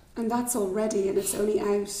glad. And that's already, and it's only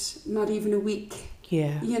out not even a week.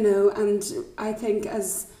 Yeah. You know, and I think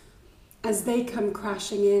as they come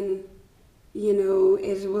crashing in, you know,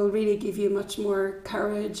 it will really give you much more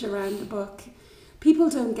courage around the book. People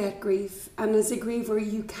don't get grief, and as a griever,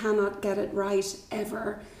 you cannot get it right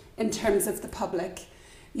ever in terms of the public.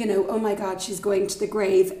 You know, oh my God, she's going to the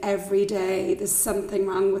grave every day. There's something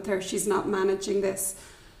wrong with her. She's not managing this.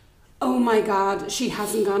 Oh my God, she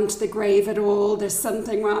hasn't gone to the grave at all. There's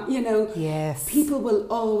something wrong. You know, yes. People will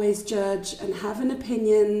always judge and have an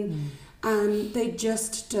opinion, and they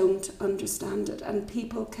just don't understand it. And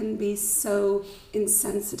people can be so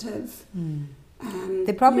insensitive.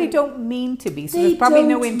 They probably don't mean to be, so there's probably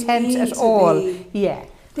no intent at all. Yeah.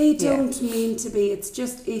 They don't mean to be. It's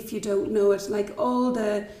just if you don't know it, like all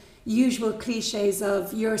the usual cliches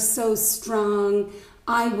of you're so strong,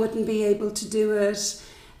 I wouldn't be able to do it.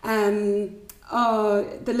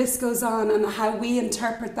 The list goes on, and how we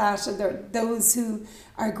interpret that, and those who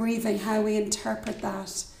are grieving, how we interpret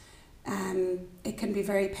that. It can be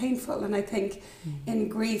very painful, and I think in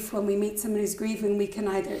grief, when we meet someone who's grieving, we can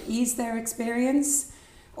either ease their experience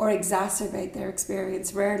or exacerbate their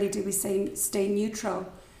experience. Rarely do we stay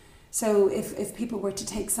neutral. So if people were to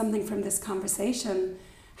take something from this conversation,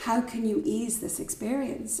 how can you ease this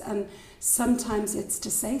experience? And sometimes it's to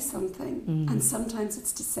say something, and sometimes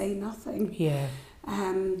it's to say nothing. Yeah.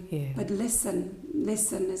 But listen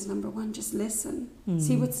is number one. Just listen.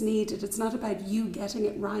 See what's needed. It's not about you getting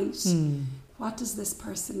it right. What does this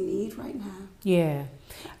person need right now? Yeah.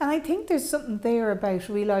 And I think there's something there about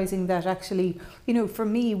realising that actually, you know, for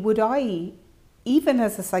me, would I, even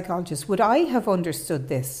as a psychologist, would I have understood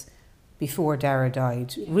this before Dara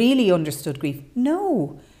died? Yeah. Really understood grief?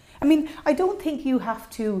 No. I mean, I don't think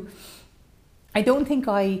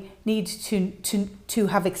I need to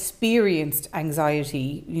have experienced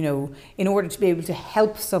anxiety, you know, in order to be able to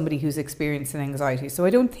help somebody who's experiencing anxiety. So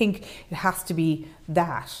I don't think it has to be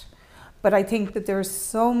that. But I think that there are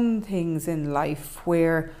some things in life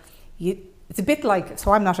where it's a bit like,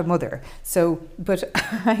 so I'm not a mother, but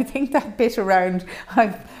I think that bit around,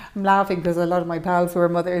 I'm laughing because a lot of my pals who are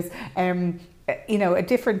mothers, you know, at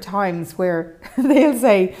different times where they'll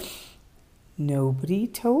say, nobody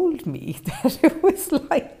told me that it was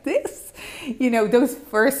like this. You know, those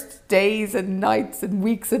first days and nights and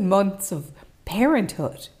weeks and months of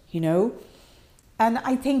parenthood, you know. And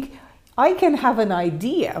I think I can have an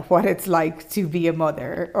idea what it's like to be a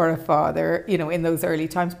mother or a father, you know, in those early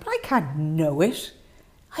times, but I can't know it.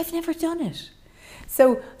 I've never done it.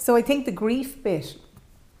 So I think the grief bit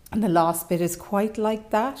and the loss bit is quite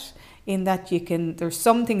like that, in that there's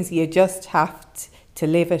some things you just have to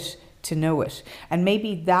live it, to know it. And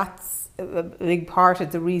maybe that's a big part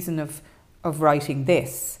of the reason of writing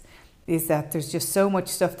this, is that there's just so much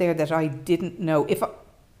stuff there that I didn't know.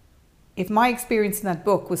 If my experience in that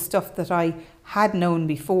book was stuff that I had known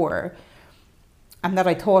before and that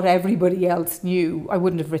I thought everybody else knew, I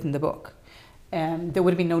wouldn't have written the book. There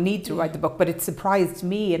would have been no need to write the book, but it surprised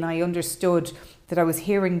me, and I understood that I was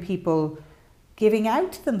hearing people giving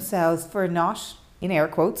out to themselves for not, in air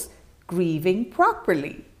quotes, grieving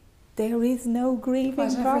properly. There is no grieving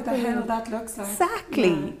properly. Whatever the hell that looks like.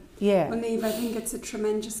 Exactly. Yeah. Well, Niamh, I think it's a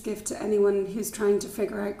tremendous gift to anyone who's trying to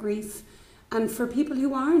figure out grief. And for people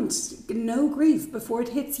who aren't, no grief before it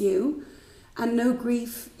hits you, and no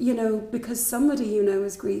grief, you know, because somebody you know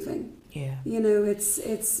is grieving. Yeah. You know,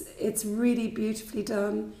 it's really beautifully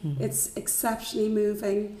done. It's exceptionally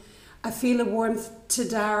moving. I feel a warmth to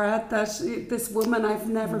Dara, that this woman I've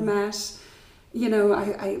never met. You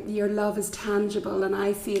know, your love is tangible, and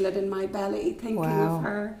I feel it in my belly thinking of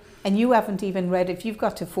her. And you haven't even read, if you've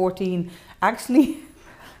got to 14, actually,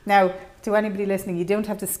 now, to anybody listening, you don't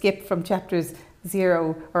have to skip from chapters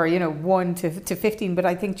 0 or, you know, 1 to 15, but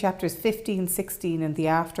I think chapters 15, 16 and the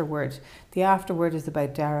afterword is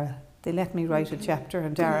about Dara. They let me write a chapter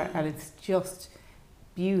on Dara, and it's just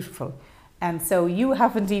beautiful. And so you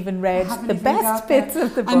haven't even read haven't the even best got bits there.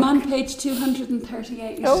 of the book. I'm on page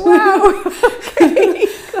 238. Oh, wow. Okay.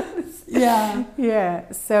 Yeah.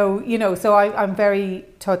 Yeah. So, you know, so I'm very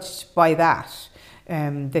touched by that.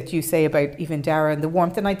 That you say about even Dara and the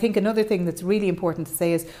warmth. And I think another thing that's really important to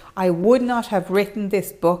say is I would not have written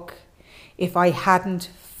this book if I hadn't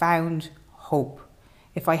found hope.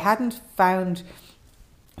 If I hadn't found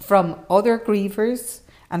from other grievers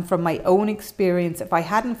and from my own experience, if I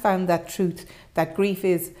hadn't found that truth, that grief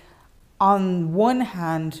is on one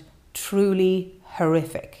hand truly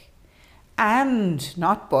horrific. And,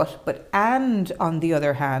 not but and on the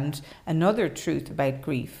other hand, another truth about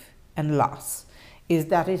grief and loss is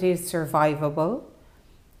that it is survivable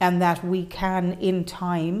and that we can in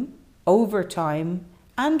time, over time,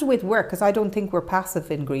 and with work, because I don't think we're passive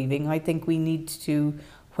in grieving. I think we need to,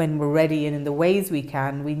 when we're ready and in the ways we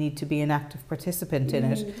can, we need to be an active participant in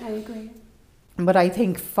it. I agree. But I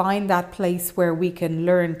think find that place where we can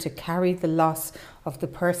learn to carry the loss of the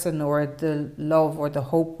person or the love or the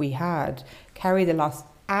hope we had, carry the loss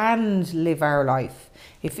and live our life.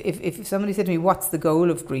 If somebody said to me, what's the goal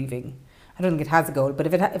of grieving? I don't think it has a goal, but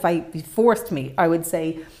if it forced me, I would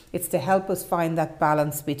say it's to help us find that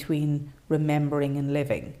balance between remembering and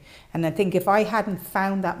living. And I think if I hadn't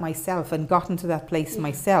found that myself and gotten to that place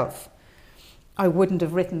myself, I wouldn't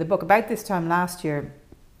have written the book. About this time last year,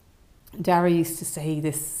 Dara used to say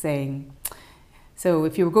this saying, so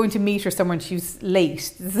if you were going to meet her somewhere and she was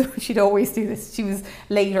late, she'd always do this, she was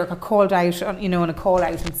late or got called out on, on a call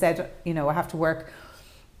out and said, I have to work.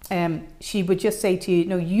 She would just say to you,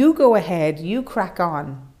 no, you go ahead, you crack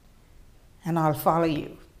on, and I'll follow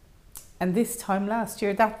you. And this time last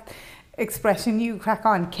year, that expression, you crack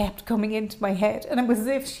on, kept coming into my head. And it was as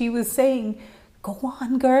if she was saying, go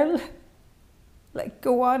on, girl. Like,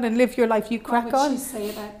 go on and live your life, you crack on. What would she say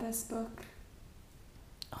about this book?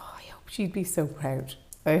 Oh, I hope she'd be so proud.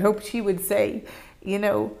 I hope she would say,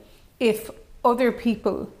 if other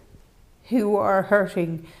people who are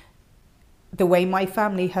hurting the way my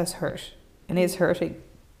family has hurt and is hurting,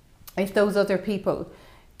 if those other people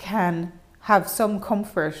can have some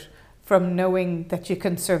comfort from knowing that you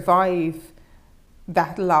can survive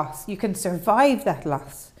that loss,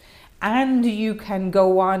 and you can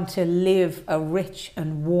go on to live a rich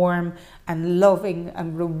and warm and loving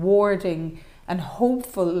and rewarding and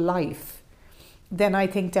hopeful life, then I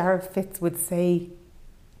think Dara Fitz would say,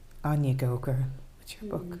 on you go, girl, with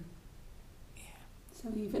your book. So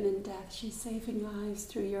even in death, she's saving lives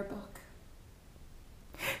through your book.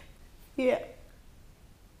 Yeah.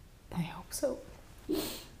 I hope so.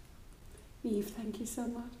 Eve, thank you so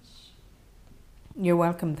much. You're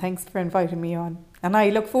welcome. Thanks for inviting me on. And I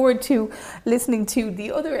look forward to listening to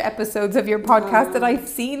the other episodes of your podcast that I've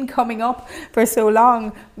seen coming up for so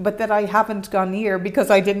long, but that I haven't gone near because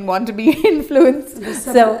I didn't want to be influenced. There's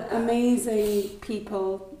some amazing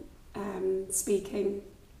people speaking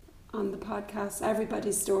on the podcast,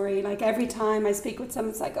 everybody's story. Like every time I speak with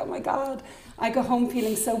someone, it's like, oh my God, I go home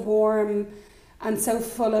feeling so warm and so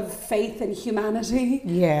full of faith in humanity.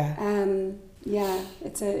 Yeah.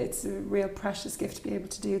 It's a real precious gift to be able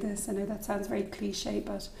to do this. I know that sounds very cliche,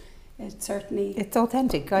 but it's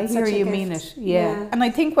authentic. I hear you mean it. Yeah. And I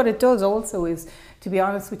think what it does also is, to be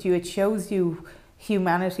honest with you, it shows you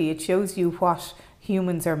humanity. It shows you what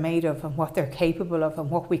humans are made of and what they're capable of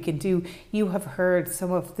and what we can do. You have heard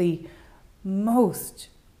some of the most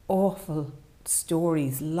awful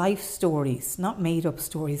stories, life stories, not made up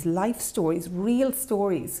stories, life stories, real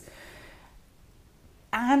stories.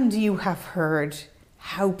 And you have heard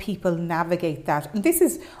how people navigate that. And this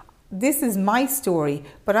is my story,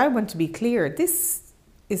 but I want to be clear. This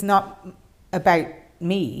is not about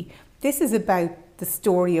me. This is about the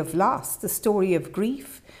story of loss, the story of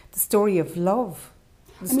grief, the story of love,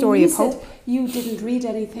 the story of hope. You didn't read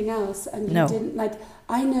anything else, and you didn't like.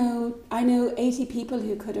 I know 80 people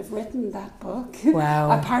who could have written that book.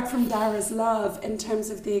 Wow. Apart from Dara's love, in terms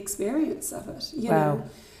of the experience of it. You know.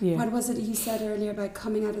 Yeah. What was it you said earlier about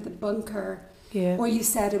coming out of the bunker? Yeah. Or you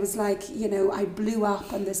said it was like, I blew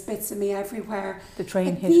up and there's bits of me everywhere. The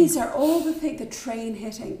train hitting. These are all the train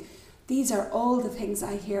hitting. These are all the things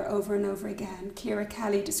I hear over and over again. Ciara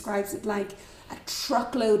Kelly describes it like a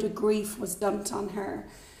truckload of grief was dumped on her.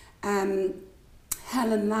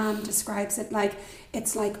 Helen Lamb describes it like,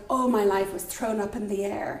 it's like all my life was thrown up in the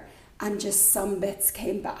air and just some bits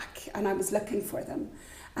came back and I was looking for them.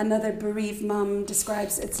 Another bereaved mum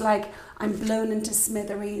describes it's like I'm blown into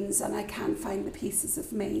smithereens and I can't find the pieces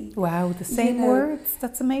of me. Wow, the same words.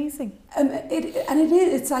 That's amazing.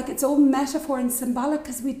 It's like it's all metaphor and symbolic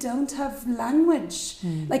because we don't have language.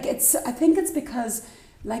 I think it's because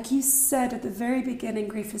Like you said at the very beginning,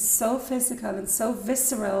 grief is so physical and so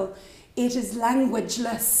visceral, it is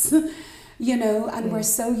languageless, you know, and we're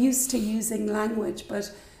so used to using language,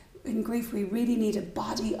 but in grief we really need a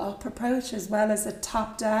body up approach as well as a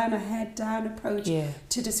top down, a head down approach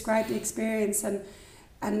to describe the experience.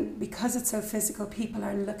 And because it's so physical, people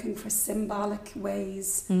are looking for symbolic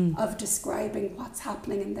ways of describing what's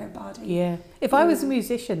happening in their body. Yeah. If I was a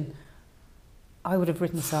musician, I would have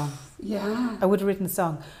written a song. Yeah. I would have written a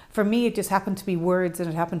song. For me, it just happened to be words and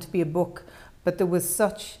it happened to be a book. But there was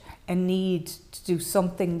such a need to do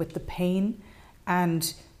something with the pain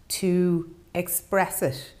and to express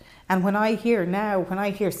it. And when I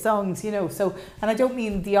hear songs, you know, so, and I don't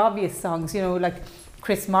mean the obvious songs, you know, like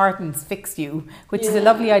Chris Martin's Fix You, which is a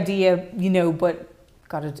lovely idea, you know, but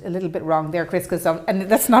got it a little bit wrong there, Chris, because and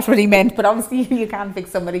that's not what he meant, but obviously you can't fix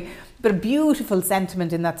somebody. But a beautiful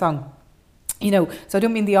sentiment in that song. You know, so I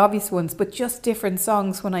don't mean the obvious ones, but just different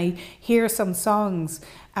songs. When I hear some songs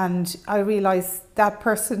and I realise that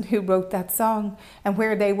person who wrote that song and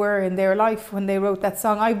where they were in their life when they wrote that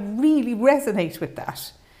song, I really resonate with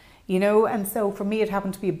that, you know. And so for me it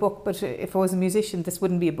happened to be a book, but if I was a musician, this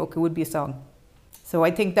wouldn't be a book, it would be a song. So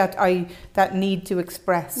I think that that need to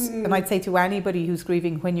express, and I'd say to anybody who's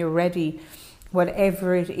grieving, when you're ready,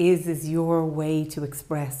 whatever it is your way to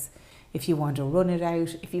express. If you want to run it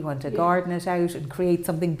out, if you want to garden it out and create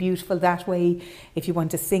something beautiful that way, if you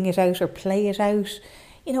want to sing it out or play it out,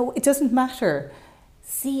 you know, it doesn't matter.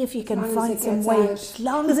 See if you can find some way, as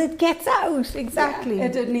long as it gets out. Exactly. Yeah,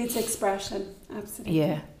 it needs expression, absolutely.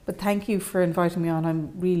 Yeah, but thank you for inviting me on.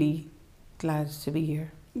 I'm really glad to be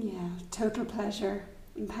here. Yeah, total pleasure.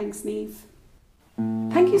 And thanks, Neve.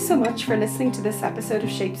 Thank you so much for listening to this episode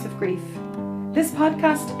of Shapes of Grief. This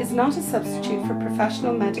podcast is not a substitute for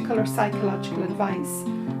professional medical or psychological advice,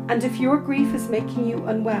 and if your grief is making you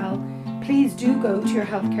unwell, please do go to your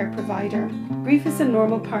healthcare provider. Grief is a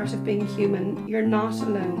normal part of being human. You're not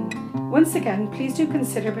alone. Once again, please do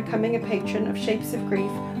consider becoming a patron of Shapes of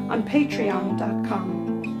Grief on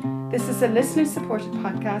patreon.com. This is a listener-supported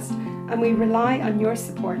podcast, and we rely on your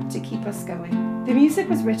support to keep us going. The music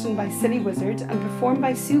was written by Silly Wizard and performed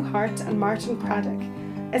by Sue Hart and Martin Craddock,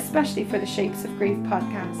 especially for the Shapes of Grief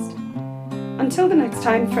podcast. Until the next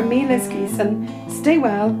time, from me, Liz Gleeson, stay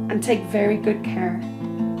well and take very good care.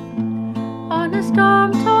 On a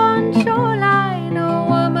storm-torn shoreline, a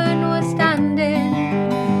woman was standing.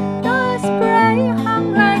 The spray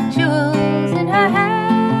hung like jewels in her hair.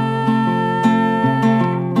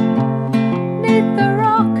 'Neath the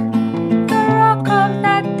rock of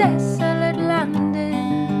that desolate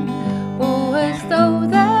landing, oh, as though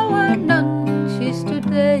there were none, she stood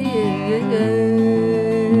there.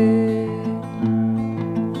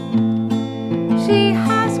 She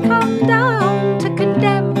has come down to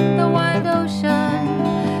condemn the wild ocean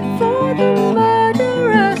for the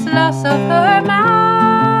murderous loss of her man.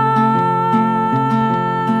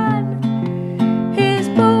 His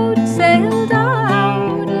boat sailed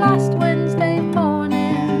out last Wednesday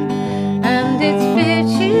morning, and it's feared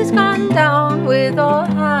she's gone down with all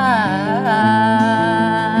hands.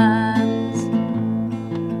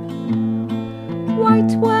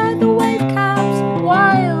 White were the wave caps,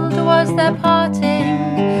 wild was their parting,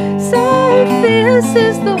 so fierce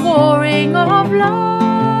is the warring of love.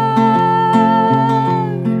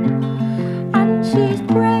 And she's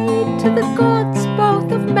prayed to the gods,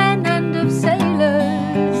 both of men and of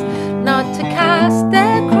sailors, not to cast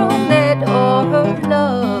their cruel net o'er her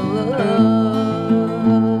love.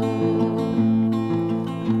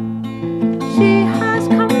 She has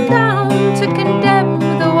come down to condemn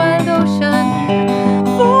the wild ocean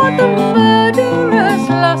for the murderous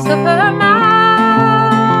loss of her man.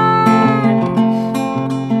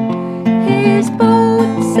 His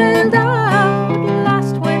boat sailed out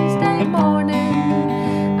last Wednesday morning,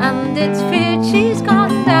 and it's